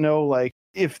 I don't know, like,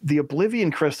 if the Oblivion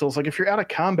crystals, like if you're out of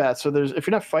combat, so if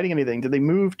you're not fighting anything, did they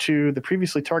move to the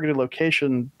previously targeted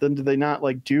location? Then do they not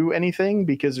like do anything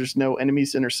because there's no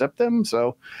enemies to intercept them?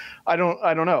 So I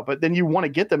don't know. But then you want to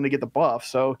get them to get the buff.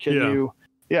 So can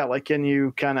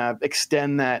you kind of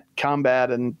extend that combat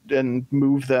and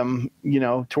move them,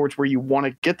 towards where you want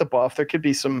to get the buff? There could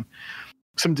be some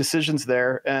decisions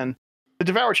there. And the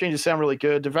Devour changes sound really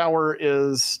good. Devour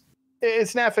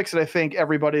it's an affix that I think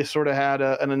everybody sort of had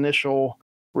an initial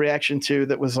reaction to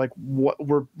that was like, what,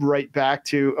 we're right back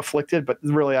to Afflicted, but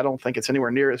really I don't think it's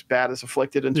anywhere near as bad as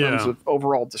Afflicted in terms of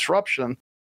overall disruption.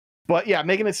 But yeah,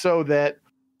 making it so that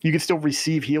you can still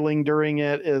receive healing during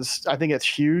it I think it's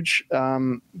huge,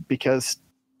 because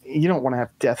you don't want to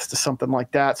have deaths to something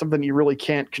like that, something you really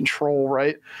can't control,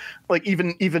 right? Like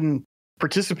even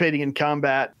participating in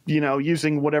combat,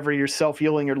 using whatever your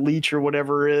self-healing or leech or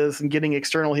whatever is and getting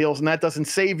external heals, and that doesn't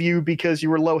save you because you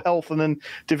were low health and then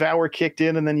Devour kicked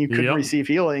in and then you couldn't receive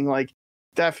healing. Like,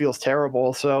 that feels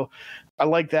terrible. So I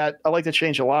like that. I like the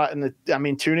change a lot. And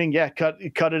tuning, cut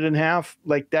it in half.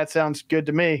 Like, that sounds good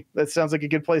to me. That sounds like a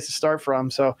good place to start from.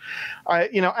 So I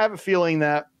have a feeling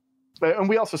that, and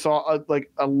we also saw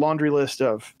a laundry list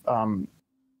of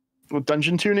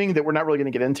dungeon tuning that we're not really going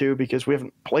to get into because we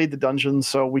haven't played the dungeons,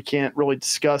 so we can't really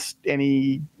discuss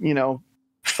any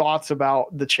thoughts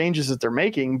about the changes that they're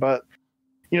making. But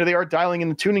they are dialing in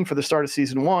the tuning for the start of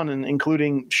season 1, and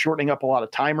including shortening up a lot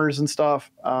of timers and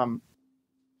stuff.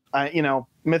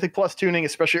 Mythic Plus tuning,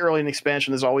 especially early in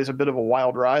expansion, is always a bit of a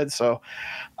wild ride. So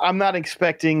I'm not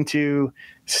expecting to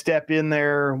step in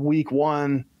there week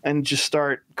 1 and just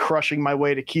start crushing my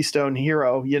way to Keystone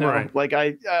Hero. Right.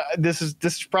 Like this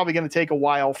is probably going to take a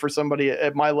while for somebody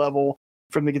at my level,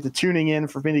 for them to get the tuning in,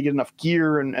 for me to get enough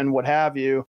gear and what have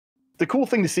you. The cool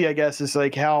thing to see, I guess, is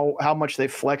like how much they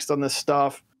flexed on this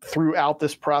stuff throughout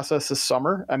this process this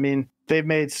summer. I mean, they've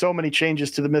made so many changes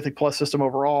to the Mythic Plus system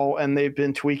overall, and they've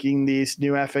been tweaking these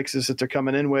new affixes that they're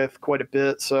coming in with quite a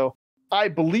bit. So I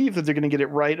believe that they're going to get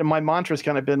it right. And my mantra's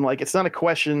kind of been like, it's not a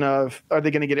question of, are they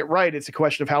going to get it right? It's a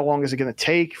question of how long is it going to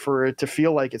take for it to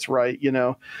feel like it's right,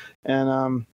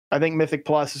 And I think Mythic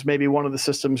Plus is maybe one of the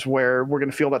systems where we're going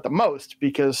to feel that the most,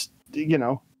 because,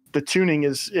 the tuning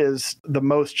is the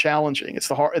most challenging. It's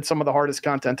some of the hardest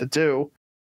content to do.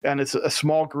 And it's a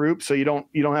small group, so you don't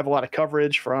have a lot of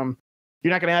coverage from. You're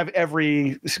not going to have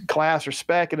every class or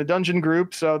spec in a dungeon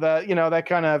group, so that that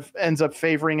kind of ends up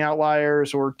favoring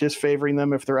outliers or disfavoring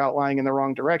them if they're outlying in the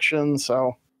wrong direction.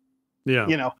 So,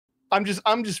 I'm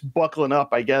just buckling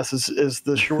up, I guess, is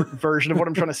the short version of what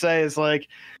I'm trying to say. Is like,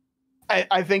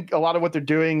 I think a lot of what they're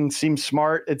doing seems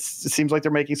smart. It seems like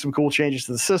they're making some cool changes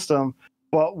to the system.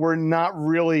 But we're not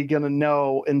really going to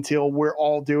know until we're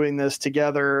all doing this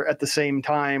together at the same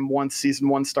time once season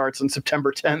 1 starts on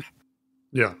September 10th.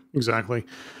 Yeah, exactly.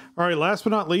 All right, last but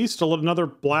not least, another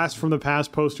blast from the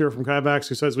past post here from Kyvax,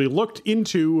 who says, we looked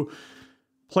into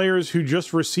players who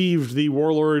just received the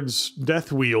Warlord's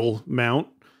Death Wheel mount,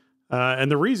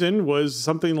 and the reason was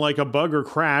something like a bug or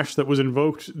crash that was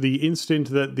invoked the instant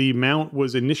that the mount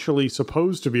was initially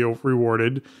supposed to be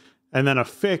rewarded, and then a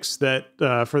fix that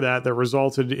that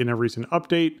resulted in a recent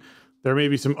update. There may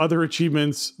be some other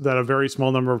achievements that a very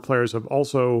small number of players have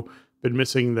also been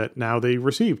missing that now they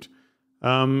received.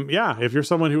 If you're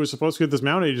someone who was supposed to get this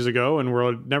mount ages ago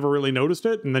and never really noticed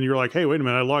it, and then you're like, hey, wait a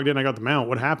minute, I logged in, I got the mount,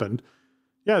 what happened?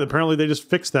 Yeah, apparently they just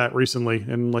fixed that recently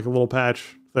in like a little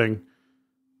patch thing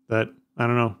that, I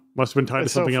don't know, must have been tied to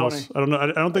something else. I don't know. I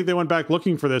don't think they went back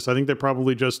looking for this. I think they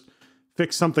probably just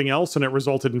fixed something else and it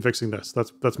resulted in fixing this.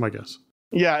 That's my guess.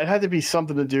 Yeah, it had to be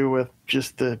something to do with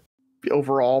just the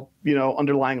overall,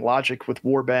 underlying logic with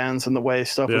war bands and the way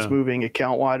stuff was moving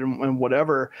account wide and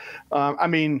whatever.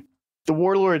 The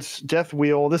Warlord's Death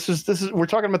Wheel, this is we're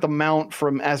talking about the mount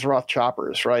from Azeroth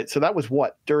Choppers, right? So that was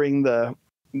what, during the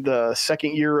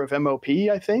second year of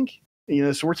MoP, I think.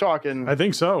 So we're talking. I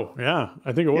think so. Yeah,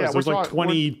 I think it was. Yeah, it was like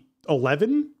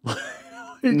 2011.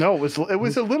 No, it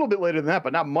was a little bit later than that,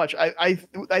 but not much. I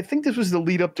think this was the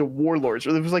lead up to Warlords,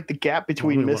 or it was like the gap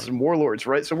between Myths and Warlords,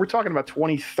 right? So we're talking about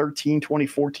 2013,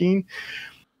 2014.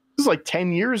 This is like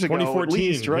 10 years ago, 2014, at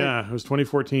least, right? Yeah, it was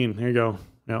 2014. There you go.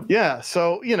 Yeah. Yeah.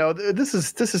 So this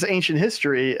is ancient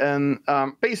history, and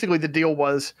basically the deal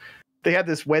was they had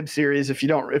this web series. If you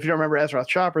don't remember Azeroth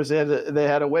Choppers, they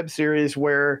had a web series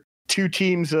where two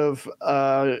teams of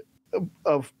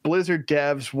Blizzard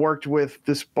devs worked with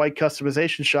this bike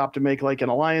customization shop to make like an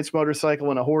Alliance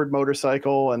motorcycle and a Horde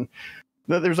motorcycle, and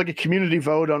there's like a community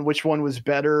vote on which one was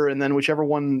better, and then whichever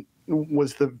one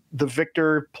was the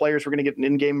victor, players were going to get an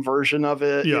in-game version of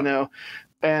it.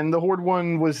 and the Horde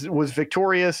one was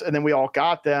victorious, and then we all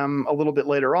got them a little bit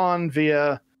later on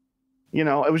via,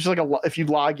 it was just like if you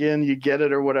log in, you get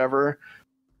it or whatever.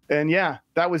 And yeah,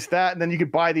 that was that. And then you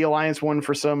could buy the Alliance one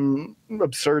for some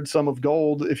absurd sum of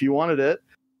gold if you wanted it.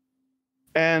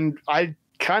 And I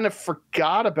kind of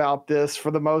forgot about this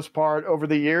for the most part over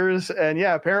the years. And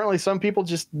yeah, apparently some people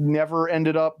just never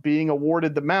ended up being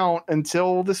awarded the mount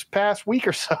until this past week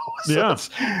or so. So yeah, it's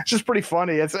just pretty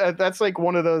funny. That's like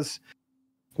one of those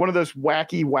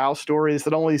wacky WoW stories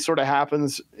that only sort of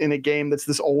happens in a game that's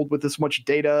this old with this much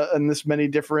data and this many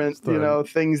different,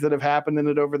 things that have happened in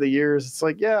it over the years. It's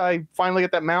like, yeah, I finally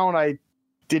get that mount I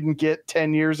didn't get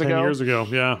 10 years ago. 10 years ago.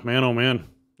 Yeah, man, oh man.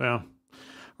 Yeah.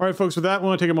 All right, folks, with that, we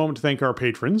want to take a moment to thank our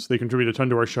patrons. They contribute a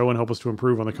ton to our show and help us to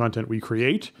improve on the content we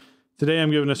create. Today, I'm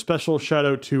giving a special shout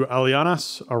out to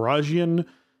Alianas, Arajian,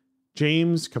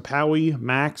 James, Kapawi,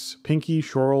 Max, Pinky,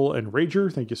 Shorel, and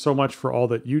Rager. Thank you so much for all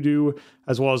that you do,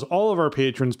 as well as all of our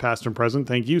patrons, past and present.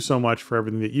 Thank you so much for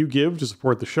everything that you give to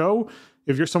support the show.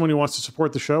 If you're someone who wants to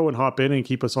support the show and hop in and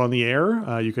keep us on the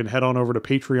air, you can head on over to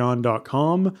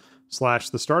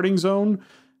patreon.com/thestartingzone.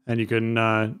 And you can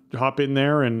hop in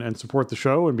there and support the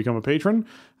show and become a patron,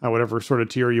 whatever sort of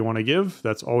tier you want to give.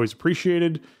 That's always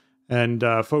appreciated. And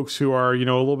folks who are, a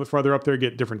little bit farther up there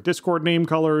get different Discord name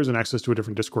colors and access to a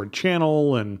different Discord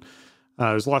channel. And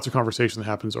there's lots of conversation that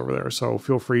happens over there. So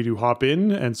feel free to hop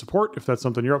in and support if that's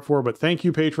something you're up for. But thank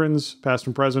you, patrons, past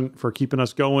and present, for keeping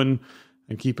us going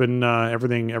and keeping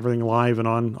everything live and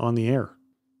on the air.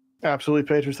 Absolutely,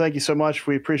 patrons. Thank you so much.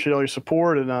 We appreciate all your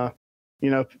support. And,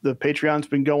 the Patreon's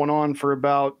been going on for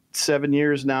about 7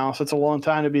 years now, so it's a long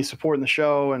time to be supporting the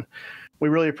show, and we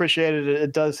really appreciate it.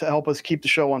 It does help us keep the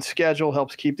show on schedule,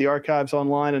 helps keep the archives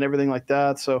online and everything like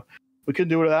that. So we couldn't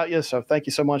do it without you. So thank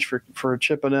you so much for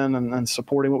chipping in and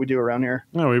supporting what we do around here.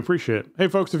 No, we appreciate it. Hey,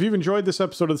 folks, if you've enjoyed this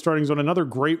episode of The Starting Zone, another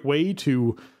great way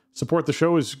to support the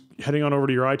show is heading on over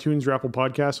to your iTunes, your Apple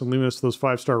Podcasts, and leaving us those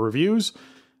 5-star reviews.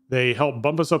 They help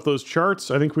bump us up those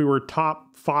charts. I think we were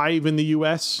top 5 in the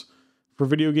U.S. for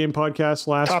video game podcasts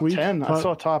last week. Top 10. I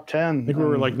saw top 10. I think we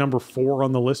were like number 4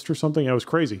 on the list or something. It was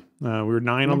crazy. We were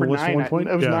 9 on the list at one point.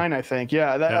 It was 9, I think.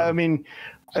 Yeah. I mean,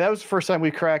 that was the first time we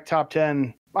cracked top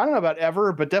 10. I don't know about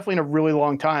ever, but definitely in a really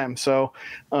long time. So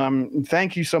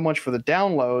thank you so much for the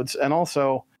downloads. And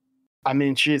also, I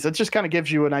mean, geez, it just kind of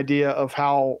gives you an idea of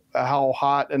how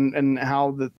hot and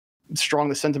how strong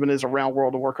the sentiment is around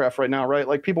World of Warcraft right now, right?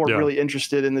 Like people are really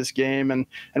interested in this game and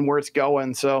where it's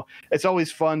going. So it's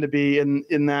always fun to be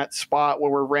in that spot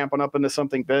where we're ramping up into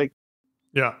something big.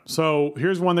 Yeah. So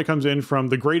here's one that comes in from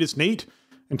The Greatest Nate,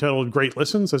 entitled Great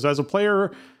Listen. Says, as a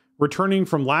player returning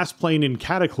from last playing in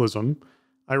Cataclysm,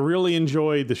 I really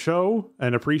enjoyed the show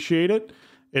and appreciate it.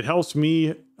 It helps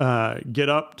me get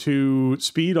up to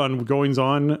speed on goings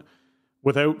on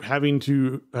without having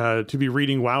to be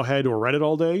reading Wowhead or Reddit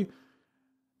all day.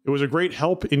 It was a great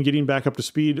help in getting back up to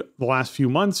speed the last few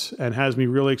months and has me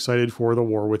really excited for The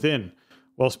War Within.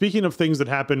 Well, speaking of things that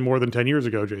happened more than 10 years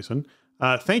ago, Jason,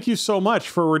 thank you so much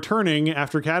for returning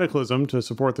after Cataclysm to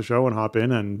support the show and hop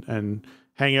in and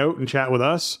hang out and chat with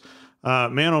us.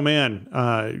 Man, oh man,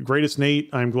 Greatest Nate,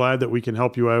 I'm glad that we can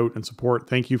help you out and support.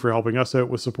 Thank you for helping us out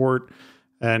with support.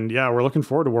 And yeah, we're looking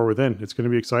forward to War Within. It's going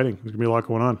to be exciting. There's going to be a lot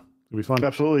going on. It'll be fun.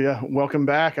 Absolutely, yeah. Welcome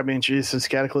back. I mean, geez, since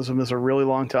Cataclysm is a really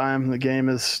long time. The game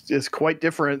is quite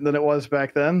different than it was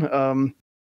back then.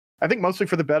 I think mostly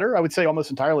for the better. I would say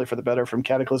almost entirely for the better from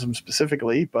Cataclysm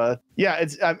specifically. But yeah,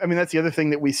 I mean, that's the other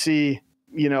thing that we see,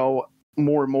 more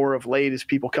and more of late is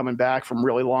people coming back from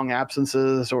really long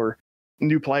absences or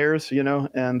new players,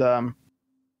 and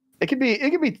it can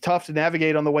be tough to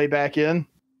navigate on the way back in.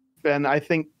 And I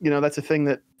think, that's a thing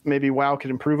that maybe WoW could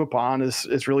improve upon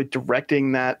is really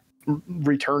directing that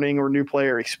returning or new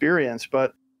player experience.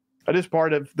 But that is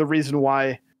part of the reason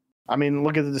why, I mean,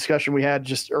 look at the discussion we had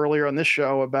just earlier on this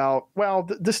show about, well,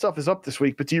 this stuff is up this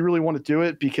week, but do you really want to do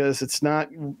it? Because it's not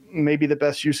maybe the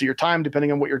best use of your time,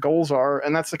 depending on what your goals are.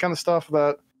 And that's the kind of stuff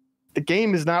that the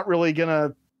game is not really going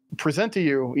to present to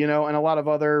you, and a lot of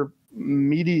other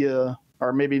media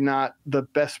are maybe not the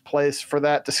best place for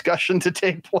that discussion to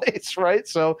take place, right?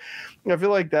 So I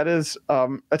feel like that's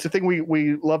a thing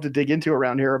we love to dig into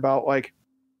around here about, like,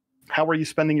 how are you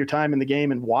spending your time in the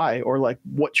game and why, or like,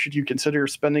 what should you consider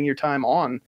spending your time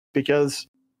on? Because,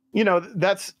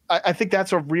 I think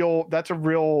that's a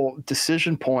real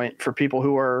decision point for people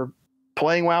who are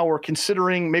playing WoW or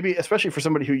considering, maybe especially for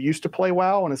somebody who used to play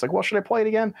WoW and it's like, well, should I play it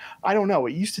again? I don't know.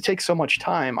 It used to take so much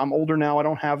time. I'm older now. I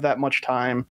don't have that much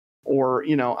time. Or,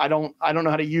 I don't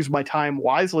know how to use my time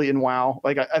wisely in WoW.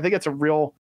 Like, I think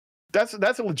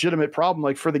that's a legitimate problem,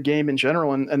 like for the game in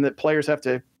general, and that players have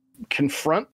to,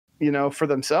 confront, for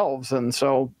themselves. And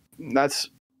so that's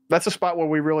a spot where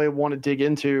we really want to dig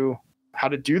into how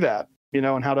to do that,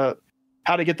 and how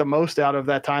to get the most out of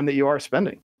that time that you are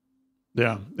spending.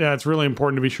 Yeah. It's really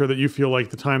important to be sure that you feel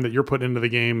like the time that you're putting into the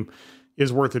game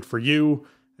is worth it for you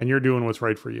and you're doing what's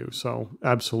right for you. So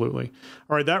absolutely.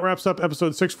 All right. That wraps up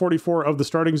episode 644 of The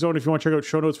Starting Zone. If you want to check out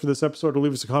show notes for this episode or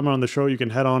leave us a comment on the show, you can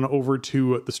head on over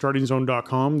to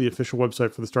thestartingzone.com, the official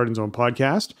website for the Starting Zone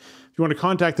podcast. If you want to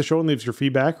contact the show and leave us your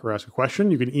feedback or ask a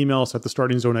question, you can email us at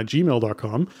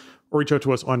thestartingzone@gmail.com or reach out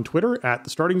to us on Twitter at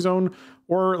The Starting Zone.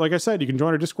 Or like I said, you can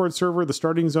join our Discord server,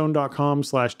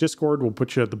 thestartingzone.com/Discord. We'll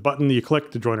put you at the button that you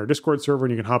click to join our Discord server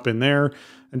and you can hop in there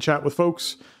and chat with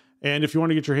folks. And if you want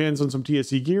to get your hands on some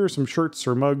TSC gear, some shirts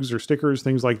or mugs or stickers,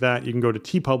 things like that, you can go to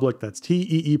TeePublic. That's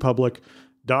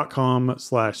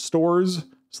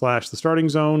teepublic.com/stores/The Starting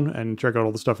Zone and check out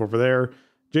all the stuff over there.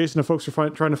 Jason, if folks are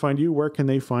trying to find you, where can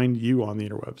they find you on the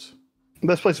interwebs? The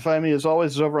best place to find me, as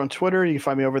always, is over on Twitter. You can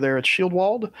find me over there at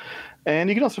Shieldwald. And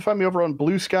you can also find me over on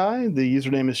Blue Sky. The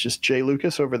username is just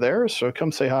JLucas over there. So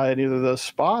come say hi at either of those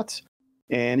spots.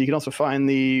 And you can also find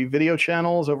the video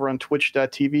channels over on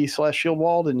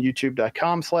twitch.tv/Shieldwald and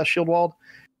youtube.com/Shieldwald.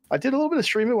 I did a little bit of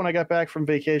streaming when I got back from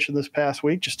vacation this past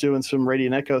week, just doing some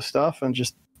Radiant Echo stuff and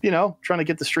just, trying to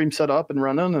get the stream set up and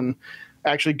running and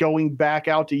actually going back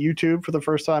out to YouTube for the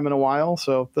first time in a while.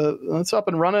 So it's up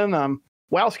and running.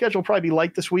 WoW schedule will probably be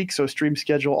light this week, so stream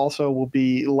schedule also will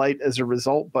be light as a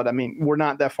result. But I mean, we're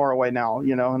not that far away now.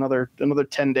 Another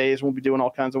 10 days, we'll be doing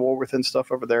all kinds of War Within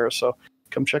stuff over there. So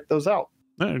come check those out.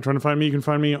 And trying to find me, you can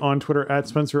find me on Twitter at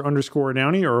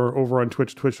Spencer_Downey or over on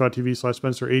Twitch,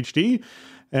 twitch.tv/SpencerHD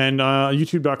and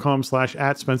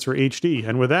youtube.com/@SpencerHD.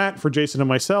 And with that, for Jason and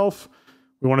myself,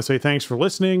 we want to say thanks for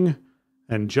listening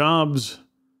and jobs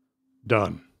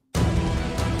done.